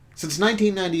Since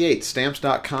 1998,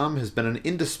 Stamps.com has been an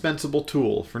indispensable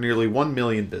tool for nearly 1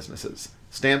 million businesses.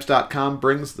 Stamps.com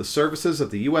brings the services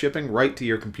of the U.S. shipping right to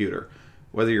your computer.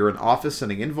 Whether you're an office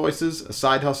sending invoices, a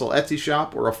side hustle Etsy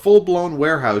shop, or a full-blown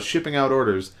warehouse shipping out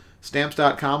orders,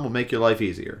 Stamps.com will make your life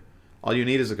easier. All you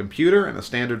need is a computer and a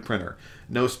standard printer.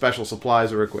 No special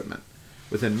supplies or equipment.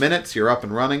 Within minutes, you're up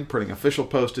and running, printing official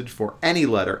postage for any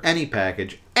letter, any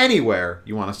package, anywhere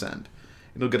you want to send.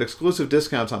 You'll get exclusive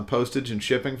discounts on postage and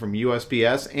shipping from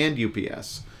USPS and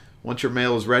UPS. Once your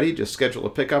mail is ready, just schedule a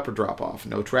pickup or drop-off.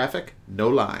 No traffic, no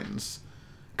lines.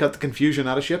 Cut the confusion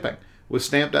out of shipping. With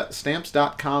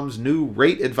Stamps.com's new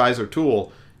Rate Advisor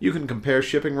tool, you can compare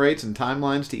shipping rates and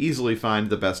timelines to easily find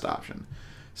the best option.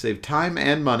 Save time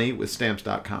and money with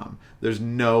Stamps.com. There's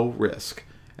no risk.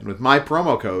 And with my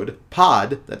promo code,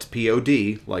 POD, that's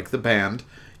P-O-D, like the band,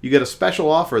 you get a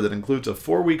special offer that includes a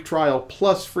 4-week trial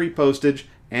plus free postage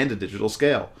and a digital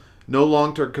scale. No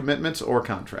long-term commitments or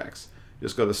contracts.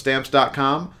 Just go to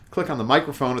Stamps.com, click on the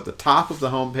microphone at the top of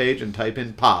the homepage, and type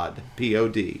in POD,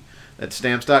 P-O-D. That's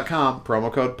Stamps.com,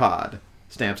 promo code POD.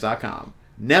 Stamps.com.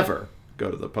 Never go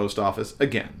to the post office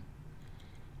again.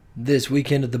 This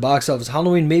weekend at the box office,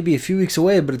 Halloween may be a few weeks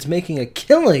away, but it's making a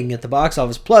killing at the box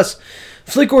office. Plus,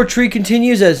 Flick or Treat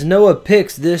continues as Noah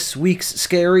picks this week's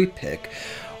scary pick.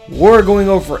 We're going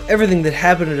over everything that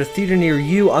happened at a theater near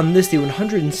you on this, the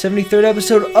 173rd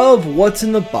episode of What's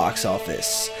in the Box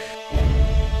Office.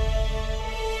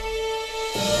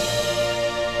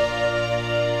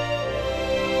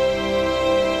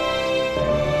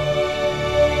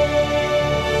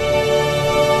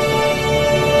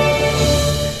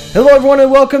 Hello everyone and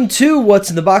welcome to What's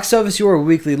in the Box Office, your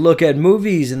weekly look at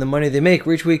movies and the money they make.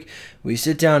 Each week, we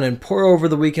sit down and pour over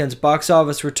the weekend's box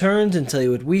office returns and tell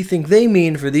you what we think they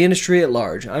mean for the industry at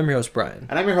large. I'm your host, Brian.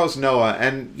 And I'm your host, Noah.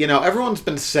 And, everyone's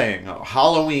been saying,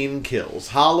 Halloween kills,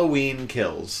 Halloween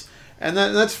kills. And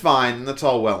that's fine, and that's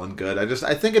all well and good.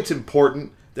 I think it's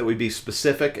important that we be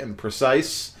specific and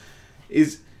precise.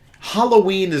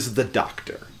 Halloween is the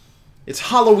doctor. It's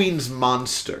Halloween's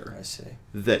monster. I see.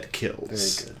 That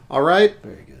kills. Very good. All right?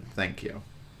 Very good. Thank you.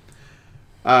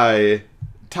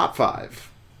 Top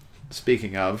 5.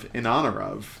 Speaking of, in honor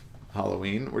of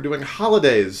Halloween, we're doing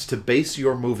holidays to base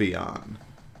your movie on.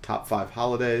 Top 5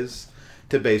 holidays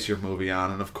to base your movie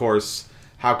on. And of course,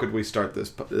 how could we start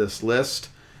this list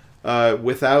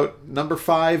without number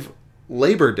 5,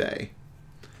 Labor Day?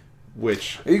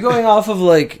 Which are you going off of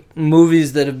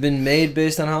movies that have been made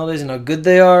based on holidays and how good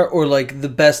they are, or the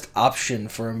best option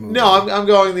for a movie? No, I'm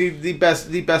going the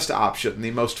best option,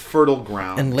 the most fertile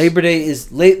ground. And Labor Day is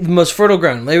the most fertile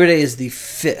ground. Labor Day is the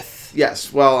 5th.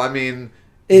 Yes, well, I mean,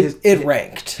 it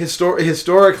ranked.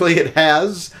 Historically, it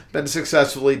has been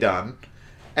successfully done,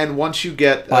 and once you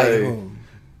get by whom?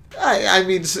 I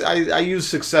mean, I use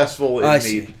successful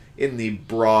in the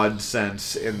broad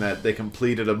sense, in that they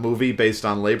completed a movie based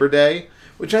on Labor Day,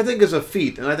 which I think is a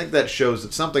feat, and I think that shows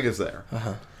that something is there.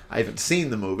 Uh-huh. I haven't seen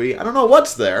the movie. I don't know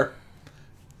what's there.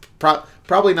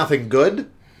 Probably nothing good.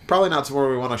 Probably not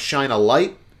somewhere we want to shine a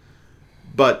light.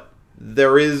 But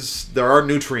there are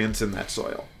nutrients in that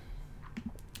soil,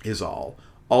 is all.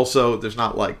 Also, there's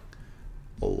not a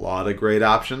lot of great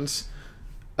options.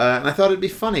 And I thought it'd be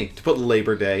funny to put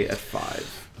Labor Day at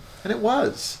 5. And it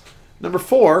was. Number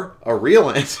 4, a real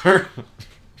answer.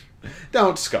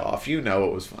 Don't scoff. You know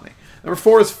it was funny. Number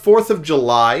 4 is 4th of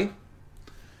July,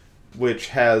 which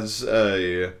has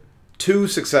 2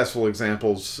 successful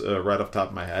examples right off the top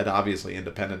of my head. Obviously,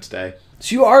 Independence Day.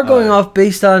 So you are going off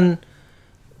based on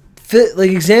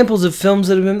examples of films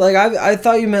that have been... I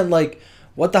thought you meant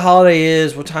what the holiday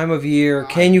is, what time of year,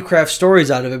 can you craft stories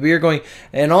out of it? But you're going,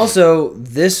 and also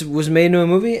this was made into a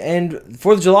movie, and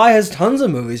 4th of July has tons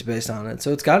of movies based on it,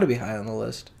 so it's got to be high on the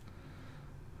list.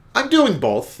 I'm doing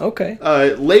both. Okay.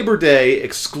 Labor Day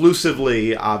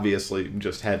exclusively, obviously,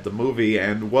 just had the movie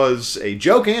and was a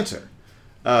joke answer.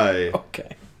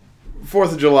 Okay.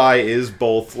 4th of July is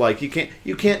both.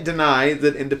 You can't deny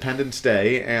that Independence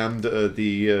Day and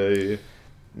the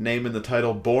name in the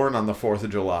title, Born on the 4th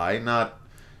of July, not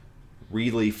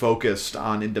really focused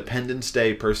on Independence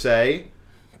Day per se,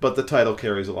 but the title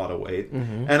carries a lot of weight.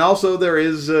 Mm-hmm. And also there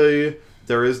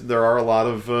are a lot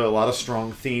of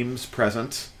strong themes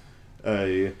present.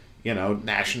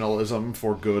 Nationalism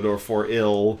for good or for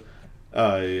ill,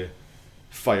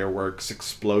 fireworks,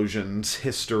 explosions,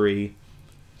 history.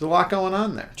 There's a lot going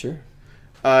on there. Sure.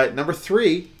 Number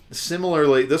 3,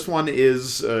 similarly, this one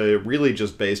is really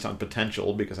just based on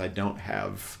potential because I don't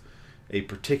have a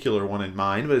particular one in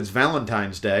mind, but it's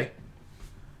Valentine's Day.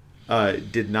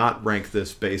 Did not rank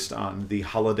this based on the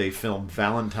holiday film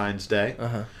Valentine's Day.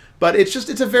 Uh-huh. But it's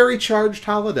a very charged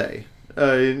holiday.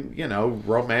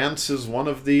 Romance is one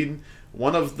of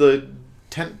the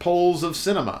tent poles of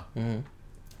cinema,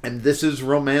 and this is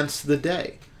Romance the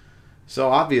Day. So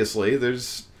obviously,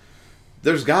 there's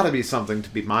got to be something to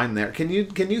be mined there. Can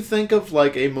you think of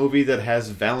like a movie that has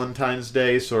Valentine's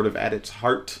Day sort of at its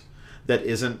heart that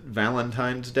isn't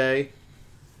Valentine's Day?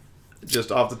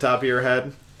 Just off the top of your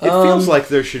head, it feels like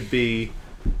there should be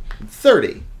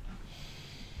 30.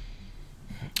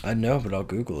 I know, but I'll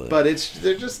Google it. But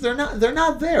they're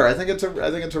not there. I think it's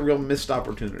a real missed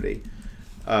opportunity.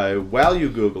 While you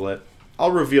Google it,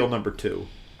 I'll reveal number 2,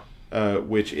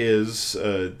 which is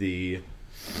the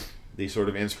sort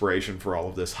of inspiration for all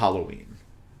of this, Halloween.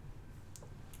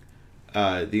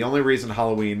 The only reason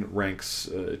Halloween ranks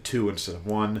 2 instead of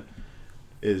 1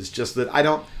 is just that I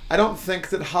don't think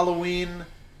that Halloween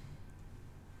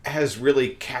has really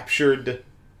captured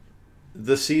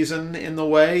the season in the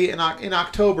way. In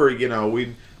October,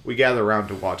 we gather around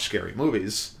to watch scary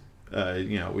movies.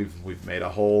 We've made a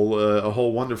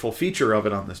whole wonderful feature of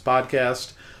it on this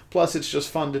podcast. Plus, it's just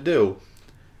fun to do.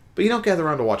 But you don't gather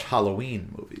around to watch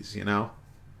Halloween movies, You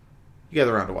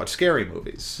gather around to watch scary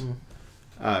movies.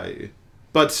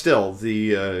 But still,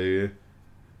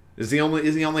 is the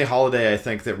only holiday I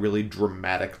think that really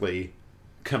dramatically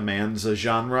commands a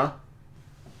genre.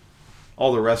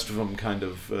 All the rest of them kind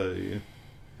of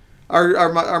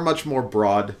are much more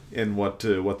broad in what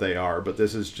they are. But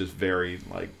this is just very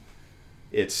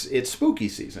it's spooky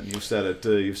season. You've said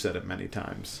it many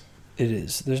times. It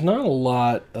is. There's not a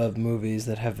lot of movies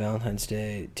that have Valentine's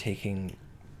Day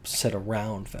set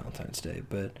around Valentine's Day,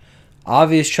 but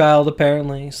Obvious Child,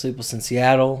 apparently, Sleepless in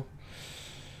Seattle,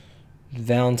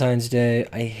 Valentine's Day,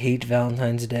 I Hate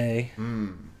Valentine's Day,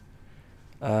 An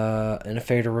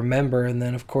Affair to Remember, and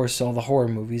then, of course, all the horror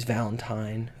movies,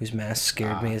 Valentine, whose mask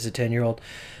scared me as a 10-year-old,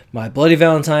 My Bloody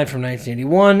Valentine from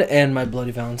 1981, and My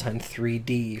Bloody Valentine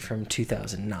 3D from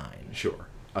 2009. Sure.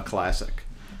 A classic.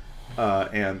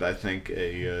 And I think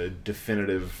a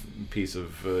definitive piece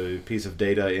of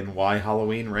data in why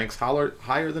Halloween ranks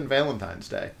higher than Valentine's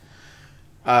Day.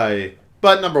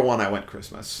 But number 1, I went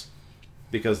Christmas,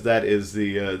 because that is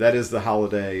the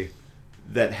holiday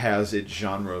that has its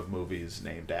genre of movies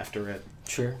named after it.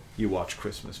 Sure. You watch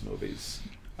Christmas movies.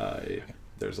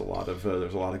 There's a lot of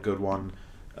good one.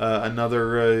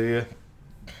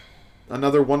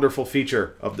 Another wonderful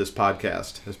feature of this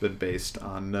podcast has been based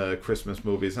on Christmas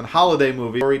movies and holiday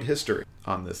movies. Storied history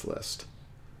on this list.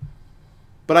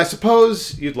 But I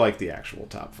suppose you'd like the actual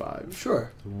top 5.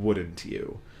 Sure. Wouldn't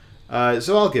you?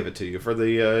 So I'll give it to you for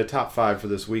the top 5 for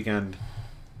this weekend.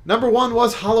 Number 1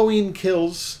 was Halloween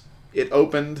Kills. It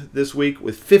opened this week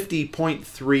with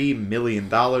 $50.3 million.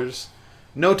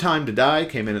 No Time to Die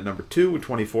came in at number 2 with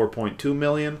 $24.2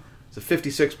 million. It's a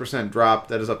 56% drop.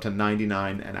 That is up to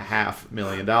 $99.5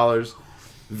 million.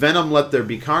 Venom Let There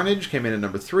Be Carnage came in at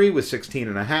number 3 with $16.5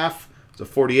 million. It's a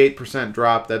 48%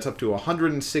 drop. That's up to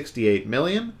 $168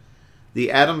 million.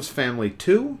 The Addams Family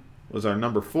 2 was our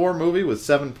number 4 movie with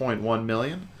 $7.1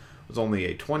 million. It was only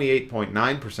a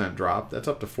 28.9% drop. That's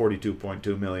up to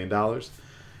 $42.2 million.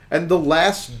 And The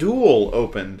Last Duel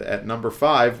opened at number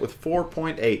 5 with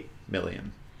 $4.8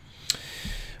 million.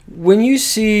 When you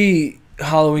see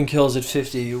Halloween Kills at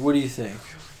 50, what do you think?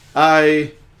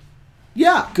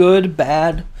 Yeah. Good,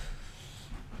 bad?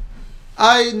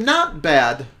 Not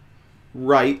bad.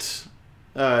 Right.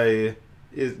 As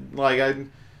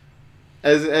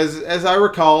I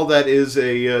recall, that is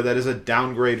a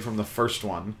downgrade from the first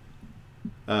one.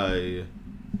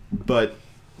 But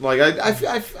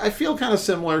I feel kind of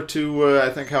similar to I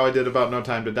think how I did about No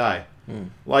Time to Die.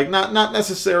 Not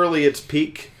necessarily its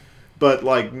peak, but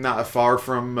not far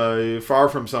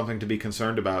from something to be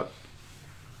concerned about.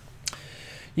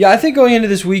 Yeah, I think going into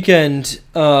this weekend,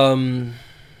 the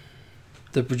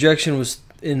projection was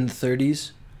in the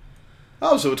 30s.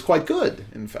 Oh, so it's quite good,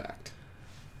 in fact.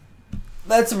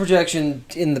 That's the projection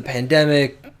in the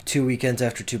pandemic, 2 weekends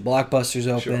after 2 blockbusters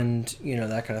opened, sure.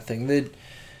 That kind of thing.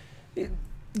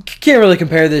 Can't really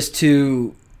compare this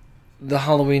to the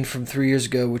Halloween from 3 years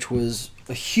ago, which was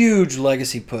a huge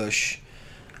legacy push.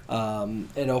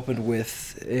 It opened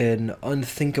with an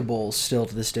unthinkable, still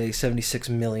to this day, $76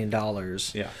 million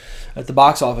at the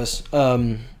box office,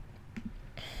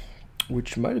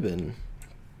 which might have been,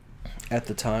 at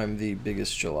the time, the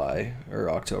biggest July or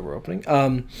October opening.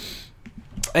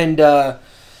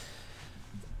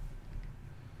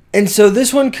 And so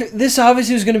this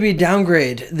obviously was going to be a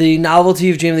downgrade. The novelty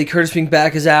of Jamie Lee Curtis being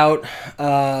back is out.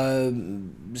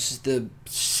 This is the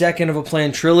second of a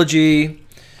planned trilogy.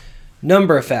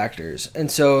 Number of factors. And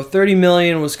so $30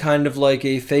 million was kind of like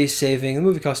a face-saving. The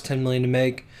movie cost $10 million to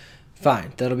make.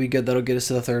 Fine. That'll be good. That'll get us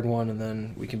to the third one, and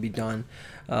then we can be done.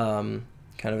 Kind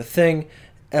of a thing.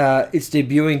 It's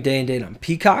debuting day and date on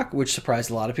Peacock, which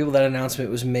surprised a lot of people. That announcement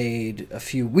was made a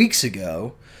few weeks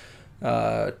ago,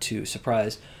 to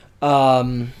surprise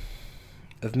of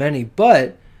many.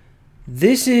 But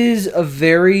this is a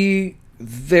very,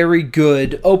 very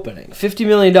good opening. $50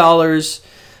 million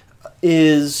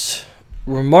is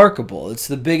remarkable. It's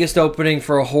the biggest opening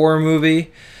for a horror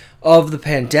movie of the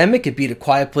pandemic. It beat A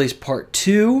Quiet Place Part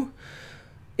 2.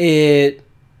 It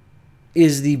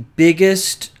is the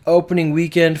biggest opening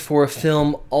weekend for a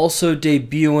film also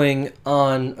debuting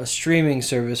on a streaming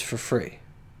service for free.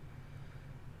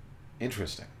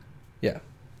 Interesting. Yeah.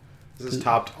 This has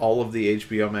topped all of the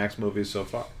HBO Max movies so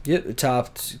far. Yep, it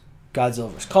topped Godzilla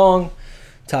vs. Kong,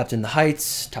 topped In the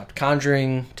Heights, topped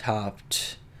Conjuring,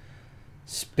 topped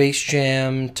Space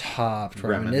Jam, topped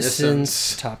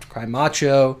Reminiscence, topped Cry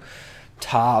Macho,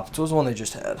 topped... What was the one they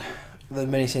just had? The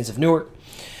Many Saints of Newark.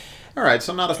 All right,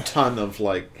 so not a ton of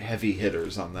like heavy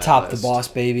hitters on that Topped list. The Boss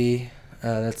Baby.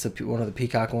 That's one of the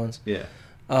Peacock ones. Yeah.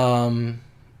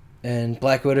 And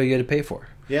Black Widow you had to pay for.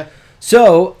 Yeah.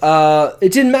 So,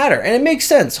 it didn't matter. And it makes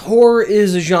sense. Horror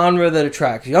is a genre that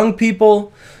attracts young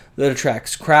people, that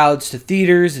attracts crowds to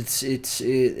theaters.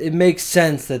 It makes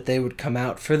sense that they would come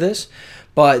out for this.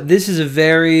 But this is a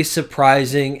very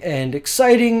surprising and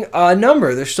exciting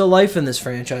number. There's still life in this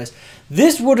franchise.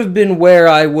 This would have been where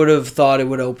I would have thought it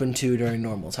would open to during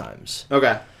normal times.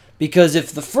 Okay. Because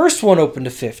if the first one opened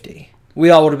to 50, we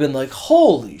all would have been like,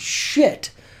 holy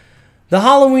shit. The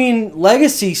Halloween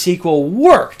Legacy sequel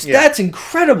worked. Yeah. That's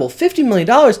incredible. $50 million.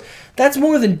 That's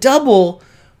more than double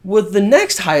with the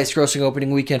next highest grossing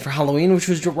opening weekend for Halloween, which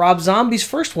was Rob Zombie's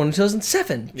first one in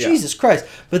 2007. Yeah. Jesus Christ.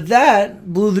 But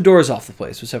that blew the doors off the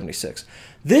place with 76.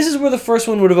 This is where the first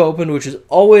one would have opened, which is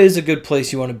always a good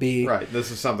place you want to be. Right.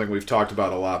 This is something we've talked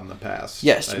about a lot in the past.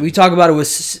 Yes, we talk about it with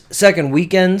second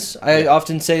weekends. I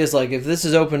often say is like, if this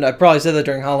is opened, I probably said that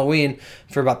during Halloween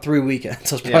for about 3 weekends.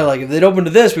 So it's probably like, if they'd opened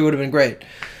to this, we would have been great.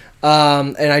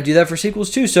 And I do that for sequels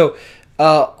too. So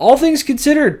all things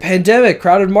considered, pandemic,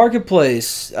 crowded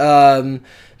marketplace,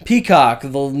 Peacock,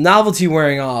 the novelty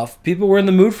wearing off, people were in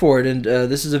the mood for it, and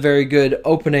this is a very good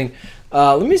opening.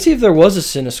 Let me see if there was a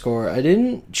CineScore. I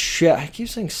didn't check. I keep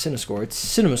saying CineScore.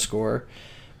 It's CinemaScore.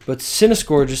 But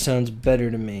CineScore just sounds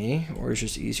better to me, or it's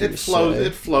just easier to say.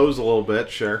 It flows a little bit,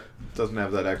 sure. It doesn't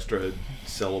have that extra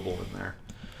syllable in there.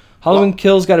 Halloween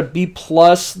Kills got a B+.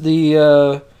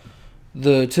 The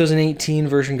 2018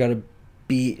 version got a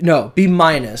B. No, B-.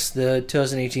 The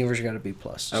 2018 version got a B+.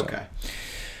 So. Okay.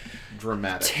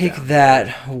 Dramatic. Take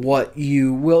that what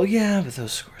you will. Yeah, but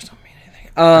those scores don't mean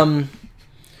anything.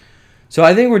 So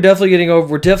I think we're definitely getting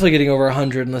over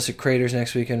 100 unless it craters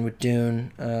next weekend with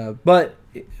Dune. But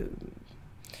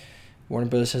Warner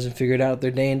Brothers hasn't figured out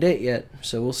their day and date yet,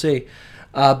 so we'll see.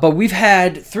 But we've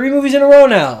had 3 movies in a row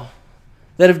now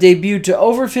that have debuted to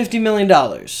over $50 million.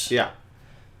 Yeah.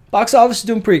 Box office is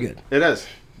doing pretty good. It is.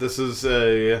 This is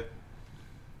a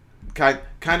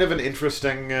kind of an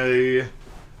interesting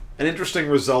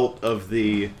result of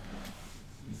the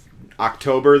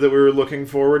October that we were looking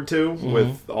forward to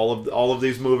with all of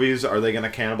these movies. Are they going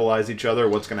to cannibalize each other?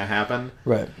 What's going to happen?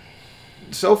 Right.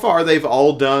 So far, they've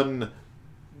all done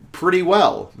pretty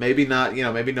well. Maybe not.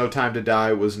 Maybe No Time to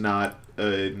Die was not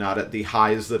at the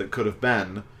highs that it could have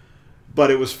been,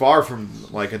 but it was far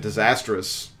from like a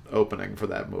disastrous opening for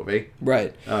that movie.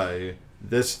 Right.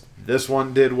 This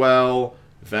one did well.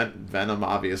 Venom,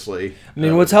 obviously. I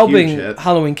mean, what's helping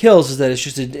Halloween Kills is that it's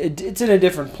just it's in a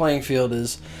different playing field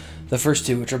as the first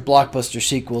two, which are blockbuster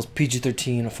sequels,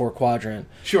 PG-13, a 4-quadrant.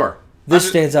 Sure. This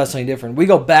stands out something different. We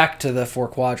go back to the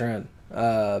 4-quadrant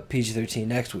PG-13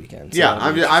 next weekend. So yeah,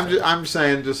 I'm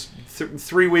saying just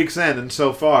 3 weeks in, and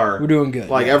so far we're doing good.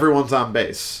 Like everyone's on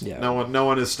base. Yeah. No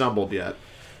one has stumbled yet.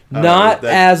 Not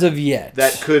as of yet.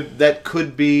 That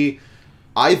could be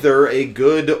either a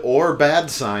good or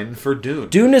bad sign for Dune.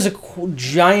 Dune is a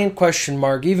giant question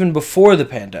mark even before the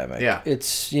pandemic. Yeah.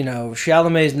 It's,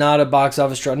 Chalamet's not a box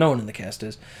office draw. No one in the cast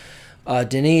is.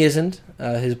 Denis isn't.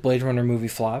 His Blade Runner movie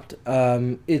flopped.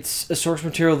 It's a source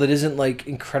material that isn't, like,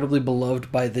 incredibly beloved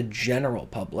by the general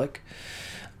public.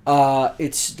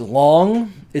 It's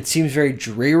long. It seems very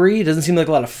dreary. It doesn't seem like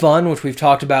a lot of fun, which we've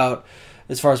talked about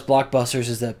as far as blockbusters,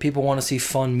 is that people want to see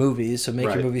fun movies, so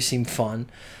make your movies seem fun.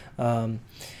 And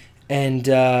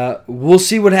we'll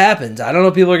see what happens. I don't know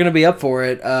if people are going to be up for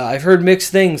it. I've heard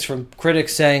mixed things from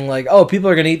critics saying, like, oh, people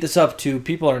are going to eat this up, to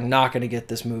people are not going to get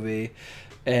this movie,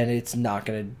 and it's not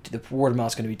going to, the word of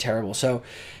mouth is going to be terrible. So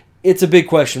it's a big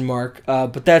question mark.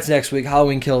 But that's next week.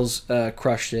 Halloween Kills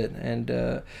crushed it,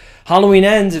 and Halloween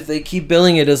Ends, if they keep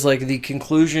billing it as like the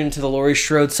conclusion to the Laurie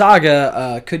Strode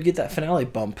saga, could get that finale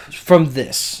bump from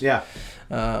this. Yeah.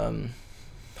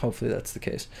 Hopefully that's the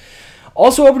case.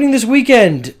 Also opening this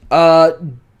weekend, The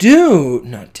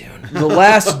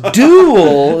Last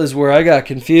Duel is where I got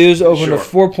confused. Opened to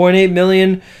 4.8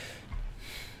 million.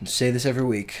 Say this every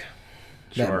week.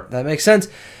 Sure. That makes sense.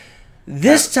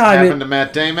 This time it happened to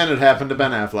Matt Damon. It happened to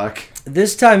Ben Affleck.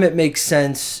 This time it makes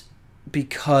sense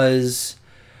because,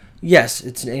 yes,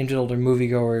 it's aimed at older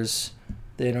moviegoers.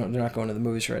 They're not going to the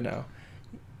movies right now.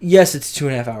 Yes, it's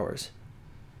 2.5 hours,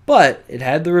 but it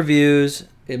had the reviews.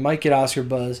 It might get Oscar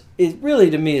buzz. It really,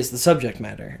 to me, is the subject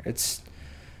matter. It's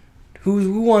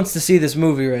who wants to see this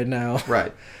movie right now?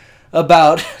 Right.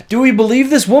 About, do we believe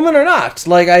this woman or not?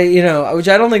 Like, which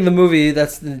I don't think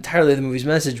that's entirely the movie's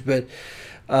message, but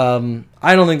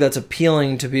I don't think that's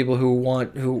appealing to people who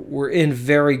were in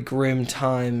very grim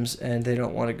times and they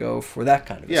don't want to go for that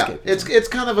kind of escape. Yeah, it's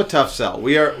kind of a tough sell.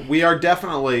 We are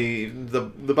definitely,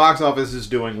 the box office is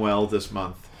doing well this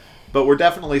month, but we're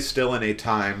definitely still in a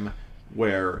time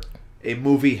where a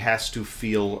movie has to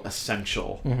feel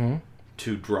essential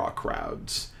to draw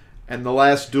crowds. And The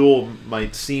Last Duel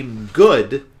might seem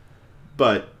good,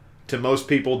 but to most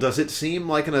people, does it seem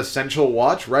like an essential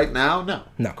watch right now? No.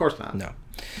 Of course not. No.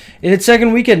 In its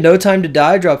second weekend, No Time to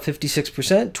Die dropped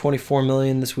 56%, 24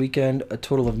 million this weekend, a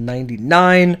total of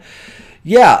 99.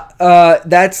 Yeah,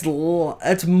 that's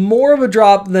more of a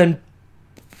drop than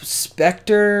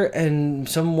Spectre and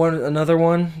another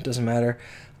one. Doesn't matter.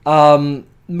 The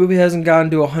movie hasn't gotten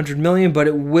to 100 million, but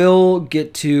it will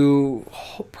get to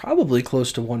probably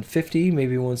close to 150,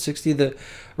 maybe 160. The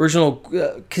original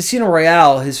Casino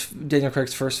Royale, Daniel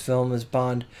Craig's first film as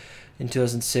Bond in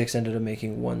 2006, ended up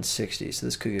making 160, so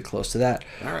this could get close to that.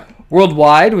 All right.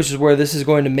 Worldwide, which is where this is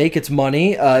going to make its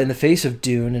money, in the face of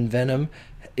Dune and Venom,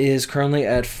 is currently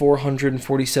at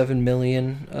 447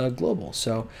 million global.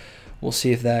 So we'll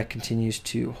see if that continues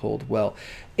to hold well.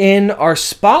 In our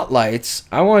spotlights,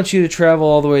 I want you to travel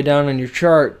all the way down on your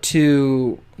chart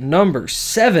to number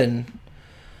 7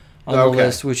 on the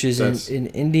list, which is an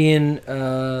Indian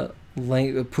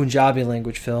Punjabi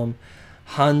language film,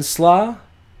 Hansla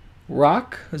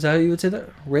Rock. Is that how you would say that?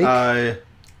 Rake?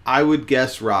 I would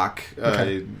guess rock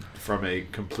from a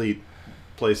complete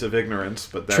place of ignorance,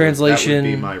 but that would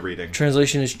be my reading.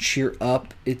 Translation is Cheer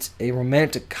Up. It's a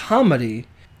romantic comedy.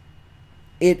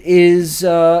 It is.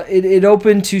 It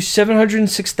opened to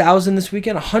 706,000 this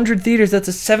weekend. 100 theaters. That's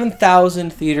a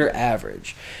 7,000 theater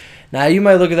average. Now you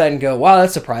might look at that and go, "Wow,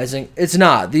 that's surprising." It's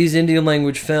not. These Indian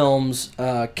language films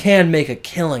can make a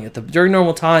killing during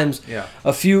normal times. Yeah.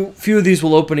 A few of these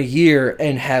will open a year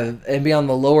and be on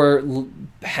the lower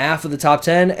half of the top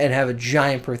 10 and have a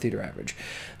giant per theater average.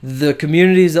 The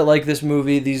communities that like this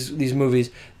movie, these movies,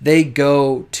 they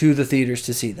go to the theaters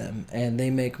to see them, and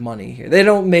they make money here. They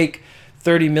don't make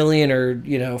 30 million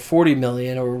or 40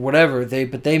 million or whatever,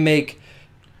 but they make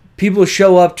people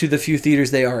show up to the few theaters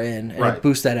they are in, and it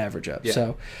boosts that average up. Yeah.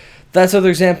 So that's another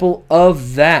example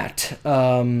of that. It's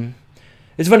funny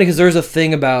because there's a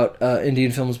thing about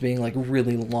Indian films being like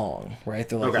really long, right?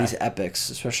 They're like these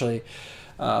epics, especially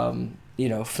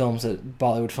films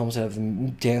Bollywood films that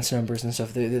have dance numbers and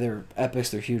stuff. They're epics.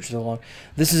 They're huge. They're long.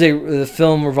 This is the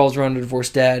film revolves around a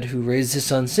divorced dad who raises his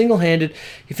son single-handed.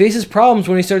 He faces problems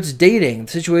when he starts dating.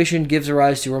 The situation gives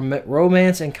rise to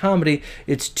romance and comedy.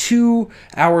 It's 2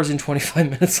 hours and 25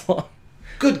 minutes long.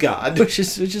 Good God, which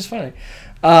is funny.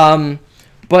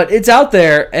 But it's out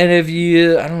there, and if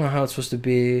I don't know how it's supposed to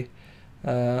be.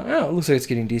 It looks like it's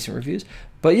getting decent reviews.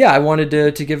 But yeah, I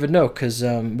wanted to give it a note because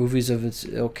movies of its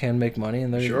ilk can make money,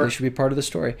 and they should be part of the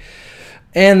story.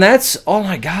 And that's all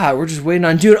I got. We're just waiting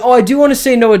on Dune. Oh, I do want to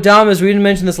say Noah Damas. We didn't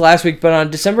mention this last week, but on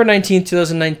December 19th,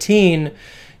 2019,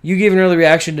 you gave an early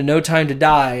reaction to No Time to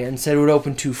Die and said it would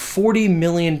open to $40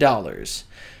 million.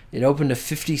 It opened to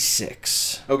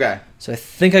 56. Okay. So I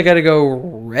think I got to go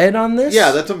red on this.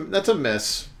 Yeah, that's a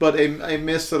miss, but a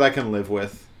miss that I can live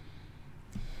with.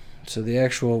 So the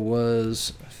actual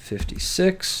was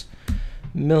 56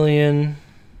 million.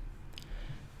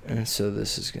 And so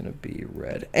this is going to be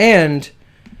red. And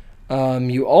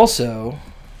you also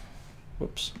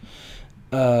gave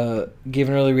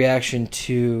an early reaction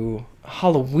to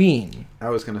Halloween. I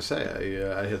was going to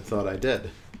say, I had thought I did.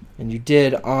 And you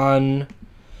did on...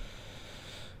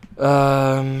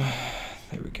 there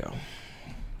we go.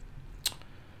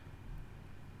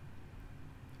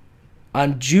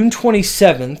 On June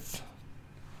 27th,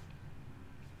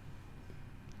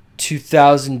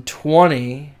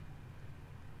 2020...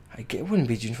 It wouldn't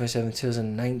be June 27th,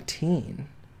 2019.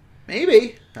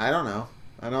 Maybe. I don't know.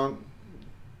 I don't...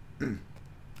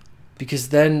 Because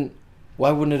then,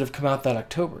 why wouldn't it have come out that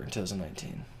October in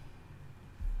 2019?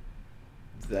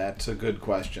 That's a good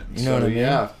question. You know what I mean?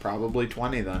 Yeah, probably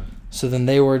 20 then. So then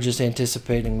they were just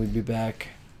anticipating we'd be back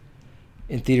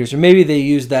in theaters. Or maybe they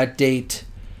used that date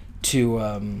to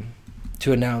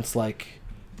announce, like,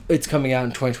 it's coming out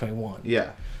in 2021.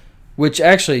 Yeah. Which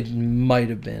actually might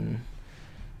have been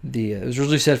the... it was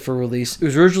originally set for release. It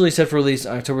was originally set for release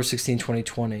on October 16,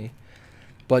 2020.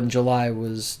 But in July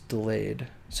was delayed.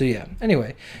 So yeah.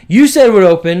 Anyway, you said it would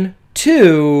open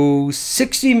to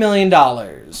 $60 million.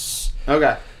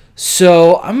 Okay.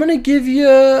 So I'm going to give you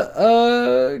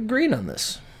a green on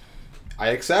this. I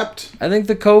accept. I think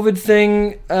the COVID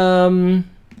thing, I'm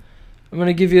going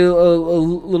to give you a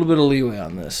little bit of leeway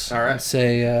on this. All right. And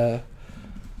say,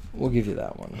 we'll give you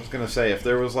that one. I was going to say, if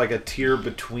there was like a tier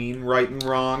between right and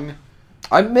wrong...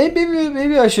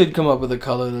 Maybe I should come up with a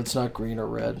color that's not green or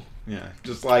red. Yeah,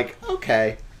 just like,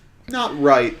 okay, not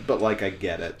right, but like I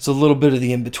get it. It's a little bit of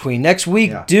the in-between. Next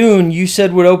week, Yeah. Dune, you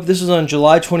said would open... This was on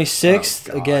July 26th.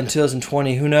 Oh, God. Again,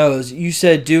 2020. Who knows? You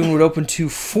said Dune would open to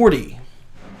 40.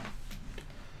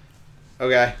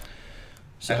 Okay.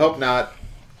 I hope not.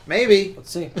 Maybe.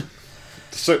 Let's see.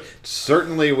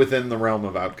 Certainly within the realm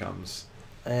of outcomes.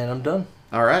 And I'm done.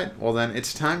 All right, well then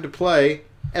it's time to play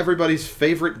everybody's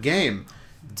favorite game.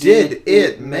 Did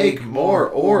it make more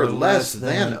or less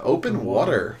than open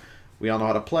water? We all know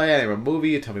how to play. I name a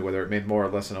movie. You tell me whether it made more or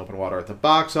less than open water at the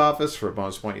box office. For a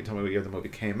bonus point, you tell me what year the movie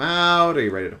came out. Are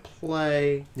you ready to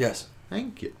play? Yes.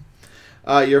 Thank you.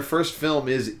 Your first film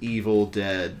is Evil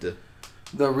Dead.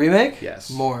 The remake? Yes.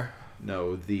 More.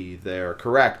 No, they're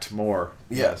correct. More.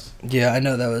 Yes. Yeah, I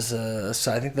know that was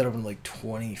I think that opened like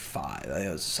 25. I think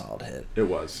it was a solid hit. It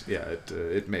was. Yeah,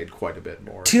 it made quite a bit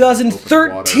more.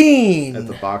 2013 at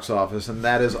the box office, and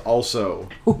that is also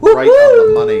right on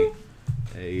the money.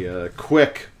 A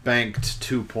quick banked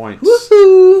 2 points.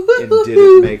 And did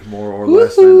it make more or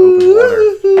less than open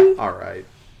water? All right.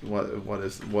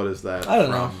 What is that? I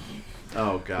don't from? know.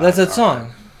 Oh God. That's that All song.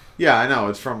 right. Yeah, I know.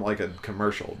 It's from like a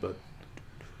commercial, but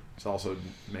it's also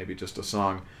maybe just a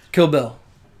song. Kill Bill.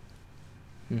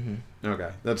 Mm-hmm. Okay,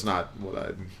 that's not what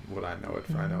I know it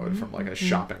from. I know it from like a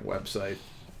shopping website.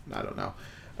 I don't know.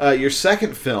 Your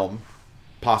second film,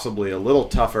 possibly a little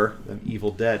tougher than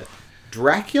Evil Dead,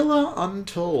 Dracula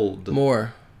Untold.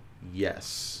 More.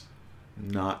 Yes,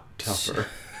 not tougher.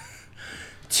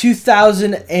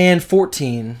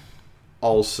 2014.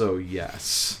 Also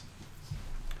yes.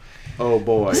 Oh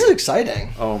boy. This is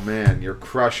exciting. Oh man, you're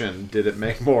crushing. Did it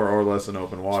make more or less than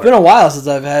open water? It's been a while since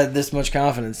I've had this much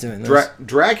confidence doing this.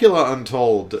 Dracula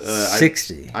Untold.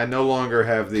 60. I no longer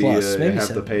have the Plus, maybe have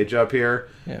the 70. page up here.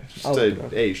 Yeah.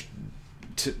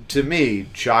 To me,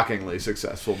 shockingly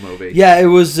successful movie. Yeah, it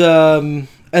was. And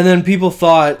then people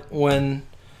thought that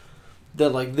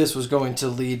like this was going to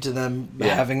lead to them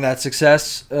having that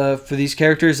success for these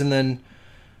characters, and then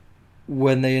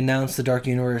when they announced the Dark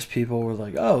Universe, people were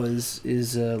like, "Oh, is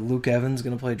Luke Evans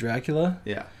going to play Dracula?"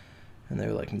 Yeah. And they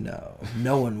were like, no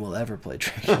one will ever play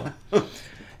Dracula.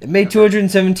 It made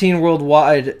 217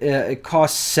 worldwide. It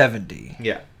cost 70.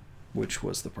 Yeah. Which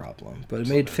was the problem. But it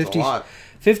made That's a lot.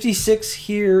 56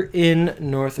 here in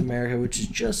North America, which is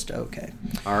just okay.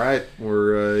 All right,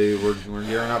 we're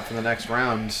gearing up for the next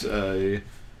round. Your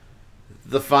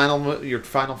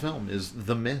final film is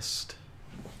The Mist.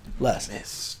 Less.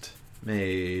 Mist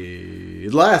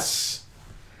made less.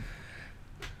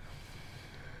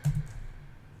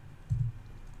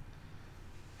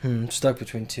 Stuck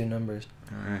between two numbers.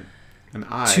 All right. And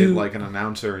like an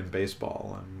announcer in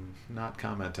baseball, I'm not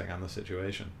commenting on the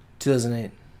situation. 2008.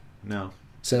 No.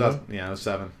 7? Yeah, it was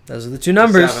 7. Those are the two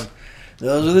numbers. 7.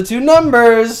 Those are the two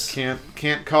numbers.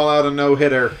 Can't call out a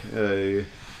no-hitter.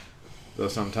 Though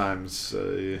sometimes...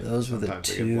 those were the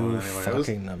two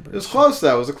fucking numbers. It was close,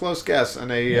 though. It was a close guess. And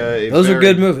those are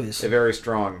good movies. A very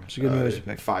strong It's a good movie to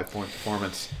pick. 5-point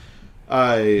performance.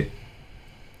 Then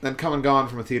Come and Gone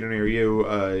from a theater near you.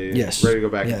 Yes. Ready to go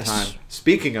back in time.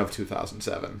 Speaking of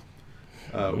 2007,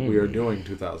 we are doing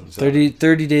 2007.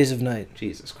 30 Days of Night.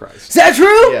 Jesus Christ. Is that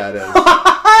true? Yeah, it is.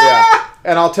 Yeah.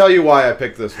 And I'll tell you why I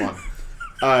picked this one.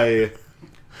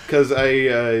 Because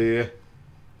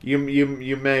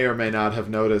you may or may not have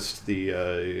noticed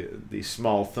the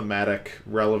small thematic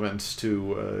relevance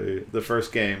to the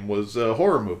first game was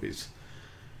horror movies.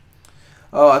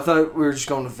 Oh, I thought we were just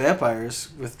going with vampires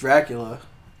with Dracula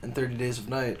and 30 Days of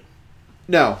Night.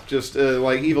 No, just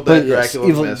like Evil Dead, yes,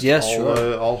 Dracula, Mist,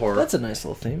 sure. all horror. That's a nice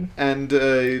little theme. And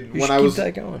when I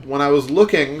was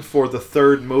looking for the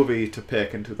third movie to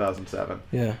pick in 2007,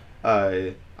 yeah,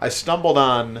 I stumbled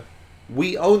on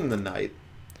We Own the Night.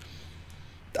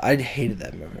 I hated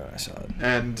that movie when I saw it.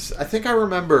 And I think I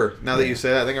remember, now that you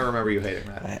say that, I think I remember you hating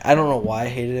that. I don't know why I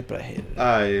hated it, but I hated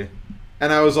it.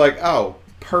 And I was like, oh,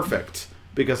 perfect.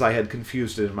 Because I had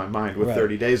confused it in my mind with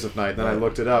 30 Days of Night. Then I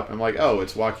looked it up. I'm like, oh,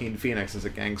 it's Joaquin Phoenix as a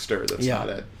gangster. That's not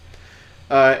it.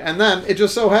 And then it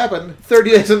just so happened 30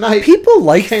 Days of Night. People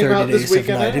like came 30 out Days this of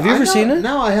weekend. Night. Have you ever seen it?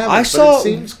 No, I haven't. But it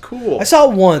seems cool. I saw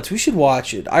it once. We should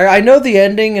watch it. I know the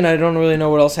ending, and I don't really know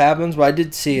what else happens, but I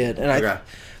did see it. And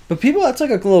but people, that's like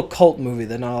a little cult movie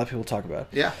that not a lot of people talk about.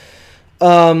 Yeah.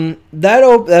 That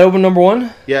opened number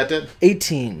 1. Yeah, it did.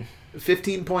 18.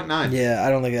 15.9. Yeah, I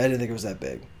didn't think it was that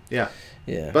big. Yeah.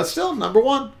 Yeah. But still, number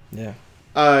 1. Yeah.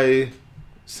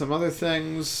 Some other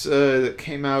things that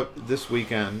came out this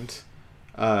weekend.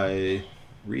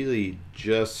 Really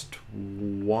just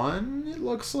one, it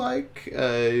looks like.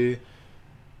 Yeah,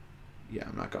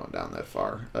 I'm not going down that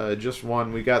far. Just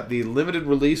one. We got the limited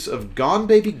release of Gone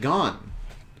Baby Gone.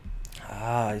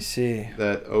 Ah, I see.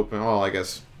 That opened, well, I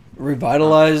guess...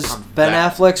 Revitalized Ben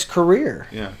Affleck's career.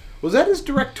 Yeah. Was that his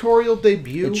directorial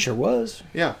debut? It sure was.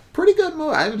 Yeah. Pretty good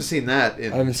movie. I haven't seen that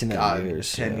in... I haven't seen that in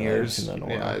years. 10 years. I haven't seen that in a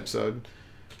while. Yeah, so...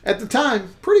 At the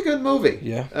time, pretty good movie.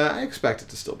 Yeah. I expect it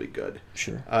to still be good.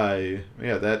 Sure.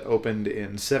 Yeah, that opened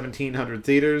in 1,700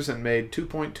 theaters and made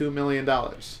 $2.2 million.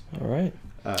 All right.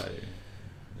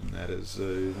 And that is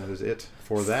it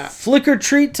for that. Flicker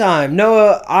treat time.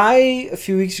 Noah, a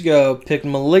few weeks ago, picked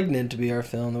Malignant to be our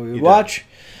film that we would watch.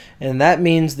 And that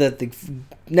means that the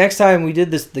next time we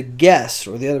did this, the guest,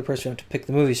 or the other person, would have to pick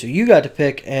the movie. So you got to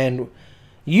pick, and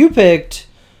you picked,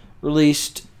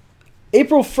 released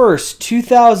April 1st,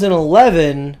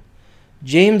 2011,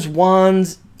 James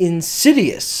Wan's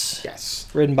Insidious. Yes.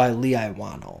 Written by Lee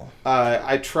Iwano.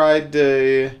 I tried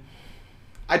to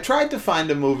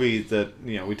find a movie that,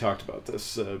 we talked about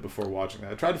this before watching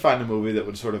that. I tried to find a movie that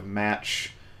would sort of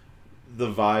match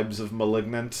the vibes of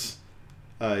Malignant.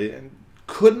 And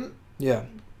couldn't. Yeah.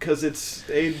 Because it's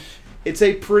a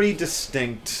pretty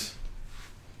distinct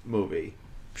movie.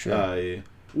 Sure.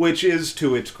 Which is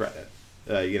to its credit.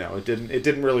 It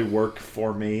didn't really work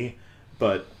for me,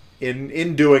 but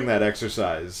in doing that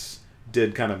exercise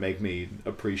did kind of make me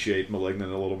appreciate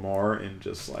Malignant a little more, and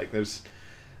just like there's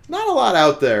not a lot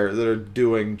out there that are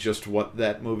doing just what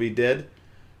that movie did.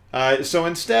 So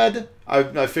instead,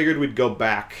 I figured we'd go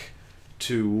back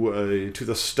to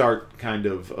the start kind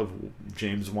of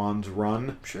James Wan's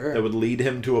run. Sure. That would lead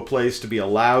him to a place to be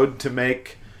allowed to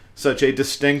make such a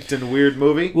distinct and weird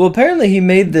movie. Well, apparently he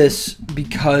made this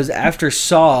because after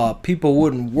Saw, people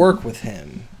wouldn't work with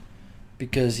him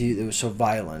because it was so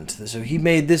violent. So he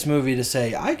made this movie to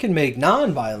say, I can make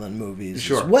non-violent movies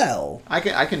as well. I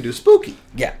can do spooky.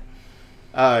 Yeah.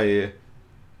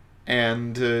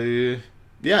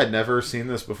 Yeah, I'd never seen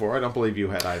this before. I don't believe you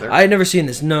had either. I had never seen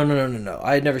this. No.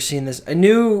 I had never seen this. I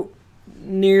knew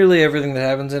nearly everything that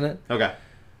happens in it. Okay.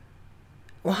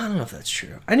 Well, I don't know if that's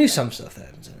true. I knew some stuff that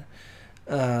happens in it.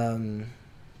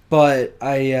 But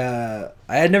I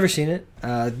had never seen it.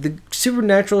 The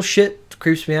supernatural shit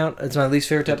creeps me out. It's my least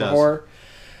favorite type of horror.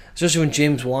 Especially when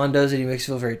James Wan does it, he makes it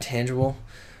feel very tangible.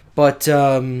 But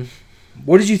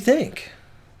what did you think?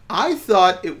 I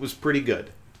thought it was pretty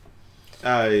good.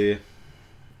 I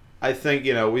think,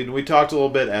 we talked a little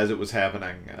bit as it was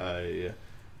happening,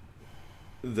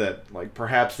 that, like,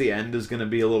 perhaps the end is going to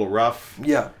be a little rough.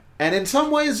 Yeah. And in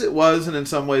some ways it was, and in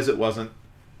some ways it wasn't.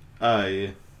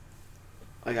 I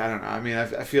don't know. I mean, I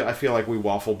feel like we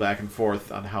waffle back and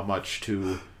forth on how much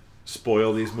to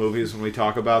spoil these movies when we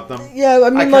talk about them. Yeah, I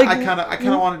mean, I kind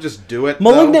of want to just do it.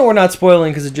 Malignant, we're not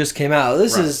spoiling because it just came out.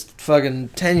 This is fucking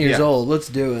 10 years old. Let's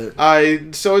do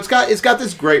it. So it's got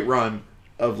this great run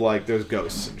of, like, there's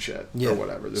ghosts and shit or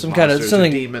whatever. There's some kind of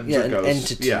something, demons or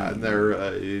ghosts. Entity. Yeah, and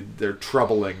they're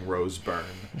troubling Roseburn.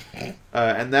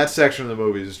 And that section of the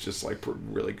movie is just, like,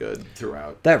 really good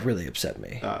throughout. That really upset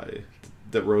me.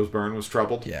 That Roseburn was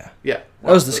troubled. Yeah. Yeah. Well,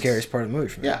 that was the scariest part of the movie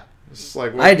for me. Yeah. It's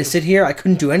like, I had to sit here. I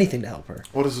couldn't do anything to help her.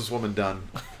 What has this woman done?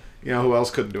 Who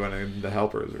else couldn't do anything to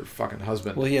help her? Is her fucking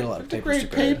husband. Well, he had a lot of papers.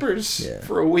 Great papers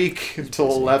for a week until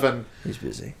 11. He's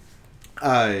busy.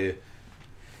 And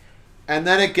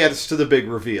then it gets to the big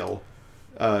reveal,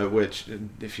 which,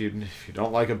 if you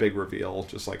don't like a big reveal,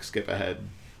 just, like, skip ahead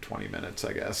 20 minutes,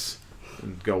 I guess,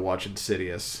 and go watch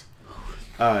Insidious.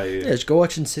 Just go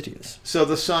watch Insidious. So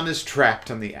the son is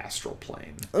trapped on the astral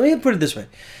plane. Let me put it this way.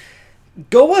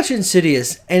 Go watch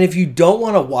Insidious, and if you don't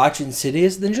want to watch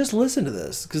Insidious, then just listen to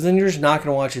this, because then you're just not going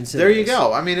to watch Insidious. There you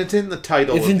go. I mean, it's in the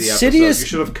title of the episode. You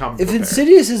should have come prepared. If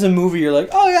Insidious is a movie you're like,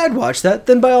 oh yeah, I'd watch that,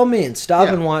 then by all means, stop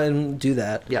and do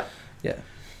that. Yeah. Yeah.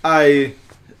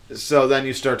 So then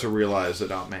you start to realize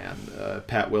that, oh man,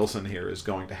 Pat Wilson here is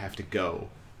going to have to go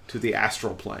to the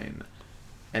astral plane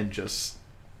and just,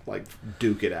 like,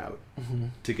 duke it out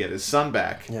to get his son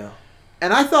back. Yeah.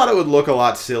 And I thought it would look a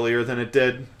lot sillier than it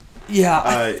did. Yeah,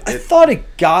 I thought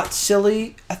it got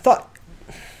silly. I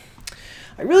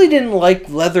really didn't like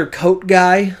Leather Coat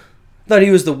Guy. Thought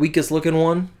he was the weakest looking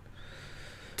one.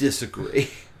 Disagree.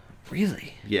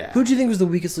 Really? Yeah. Who do you think was the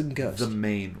weakest looking ghost? The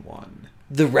main one.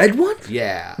 The red one?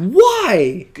 Yeah.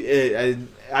 Why?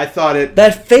 I thought it...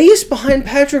 That face behind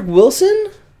Patrick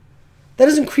Wilson? That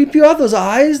doesn't creep you out? Those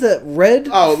eyes? That red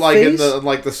like face? in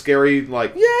the scary,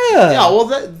 like... Yeah. Yeah, well,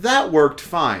 that worked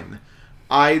fine.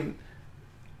 I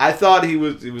thought he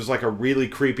was like a really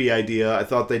creepy idea. I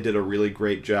thought they did a really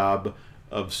great job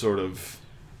of sort of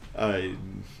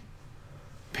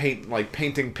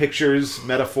painting pictures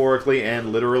metaphorically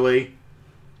and literally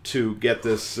to get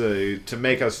this to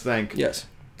make us think yes,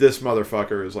 this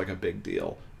motherfucker is like a big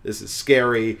deal. This is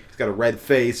scary. He's got a red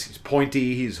face. He's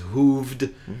pointy. He's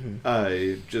hooved.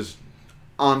 Just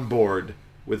on board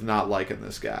with not liking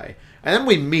this guy. And then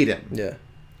we meet him. Yeah.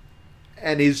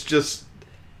 And he's just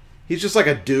like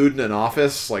a dude in an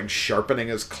office, like sharpening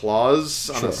his claws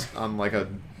on like a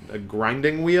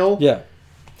grinding wheel. Yeah.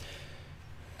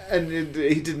 And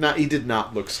he did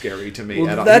not look scary to me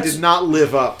at all. That's... He did not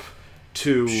live up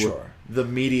to the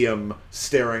medium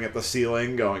staring at the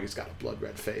ceiling, going, he's got a blood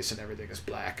red face and everything is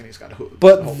black and he's got hooves.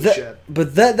 But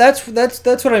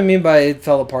that's what I mean by it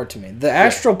fell apart to me. The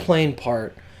astral plane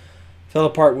part fell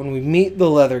apart when we meet the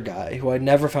leather guy, who I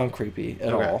never found creepy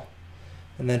at all.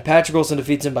 And then Patrick Wilson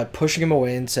defeats him by pushing him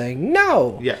away and saying,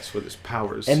 no! Yes, with his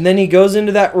powers. And then he goes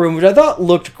into that room, which I thought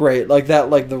looked great. Like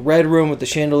the red room with the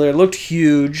chandelier looked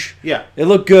huge. Yeah. It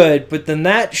looked good, but then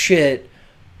that shit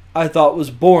I thought was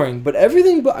boring. But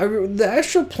everything, the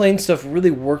astral plane stuff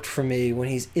really worked for me when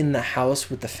he's in the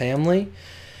house with the family.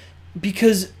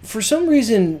 Because for some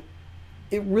reason,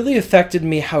 it really affected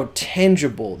me how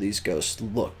tangible these ghosts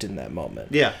looked in that moment.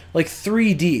 Yeah. Like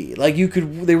 3D. Like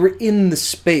they were in the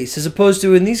space, as opposed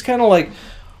to in these kind of like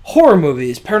horror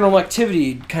movies, Paranormal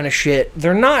Activity kind of shit,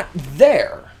 they're not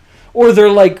there. Or they're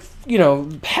like,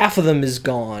 half of them is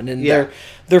gone and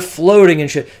they're floating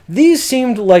and shit. These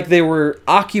seemed like they were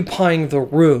occupying the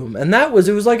room. And it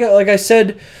was like I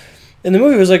said in the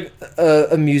movie, it was like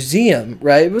a museum,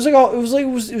 right? It was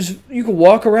you could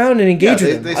walk around and engage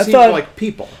with them. They seemed like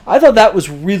people. I thought that was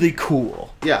really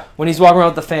cool. Yeah. When he's walking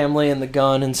around with the family and the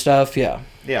gun and stuff, yeah.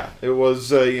 Yeah, it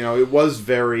was, it was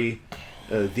very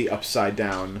the Upside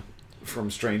Down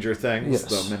from Stranger Things,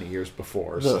 though many years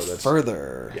before. That's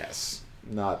Further. Yes.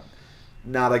 Not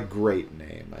a great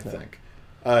name, I think.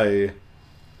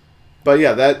 But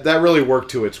yeah, that really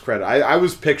worked to its credit. I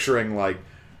was picturing, like,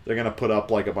 they're going to put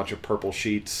up, like, a bunch of purple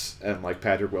sheets, and, like,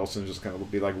 Patrick Wilson's just going to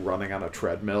be, like, running on a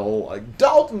treadmill, like,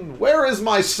 Dalton, where is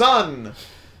my son?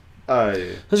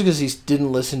 That's because he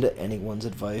didn't listen to anyone's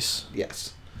advice.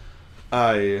 Yes.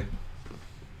 But,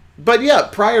 yeah,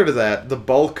 prior to that, the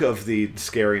bulk of the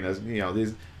scariness,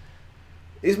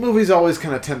 these movies always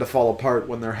kind of tend to fall apart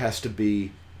when there has to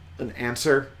be an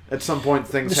answer. At some point,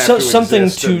 things have to something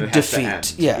exist to and defeat. Have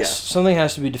to end. Yes, something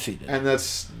has to be defeated. And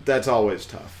that's always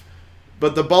tough.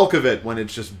 But the bulk of it, when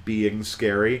it's just being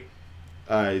scary,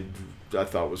 I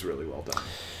thought was really well done.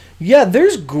 Yeah,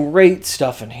 there's great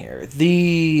stuff in here.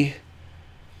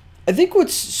 I think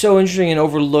what's so interesting and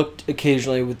overlooked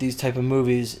occasionally with these type of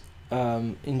movies,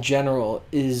 in general,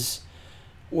 is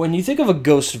when you think of a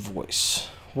ghost voice,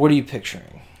 what are you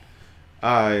picturing?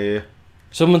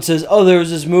 Someone says, "Oh, there was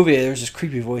this movie. There's this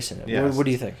creepy voice in it." Yes. What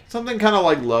do you think? Something kind of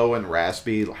like low and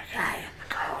raspy, like I am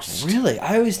a ghost. Really,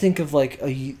 I always think of like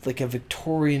a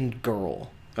Victorian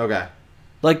girl. Okay.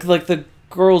 Like the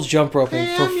girls jump roping I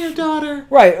am your daughter.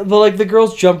 Right, but like the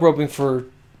girls jump roping for.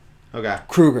 Okay.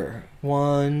 Krueger.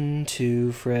 1,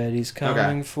 2, Freddy's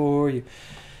coming for you.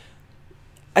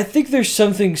 I think there's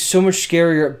something so much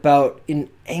scarier about an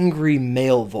angry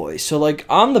male voice. So like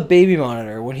on the baby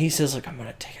monitor, when he says like I'm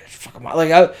gonna take it.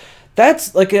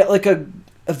 That's like a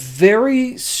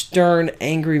very stern,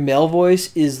 angry male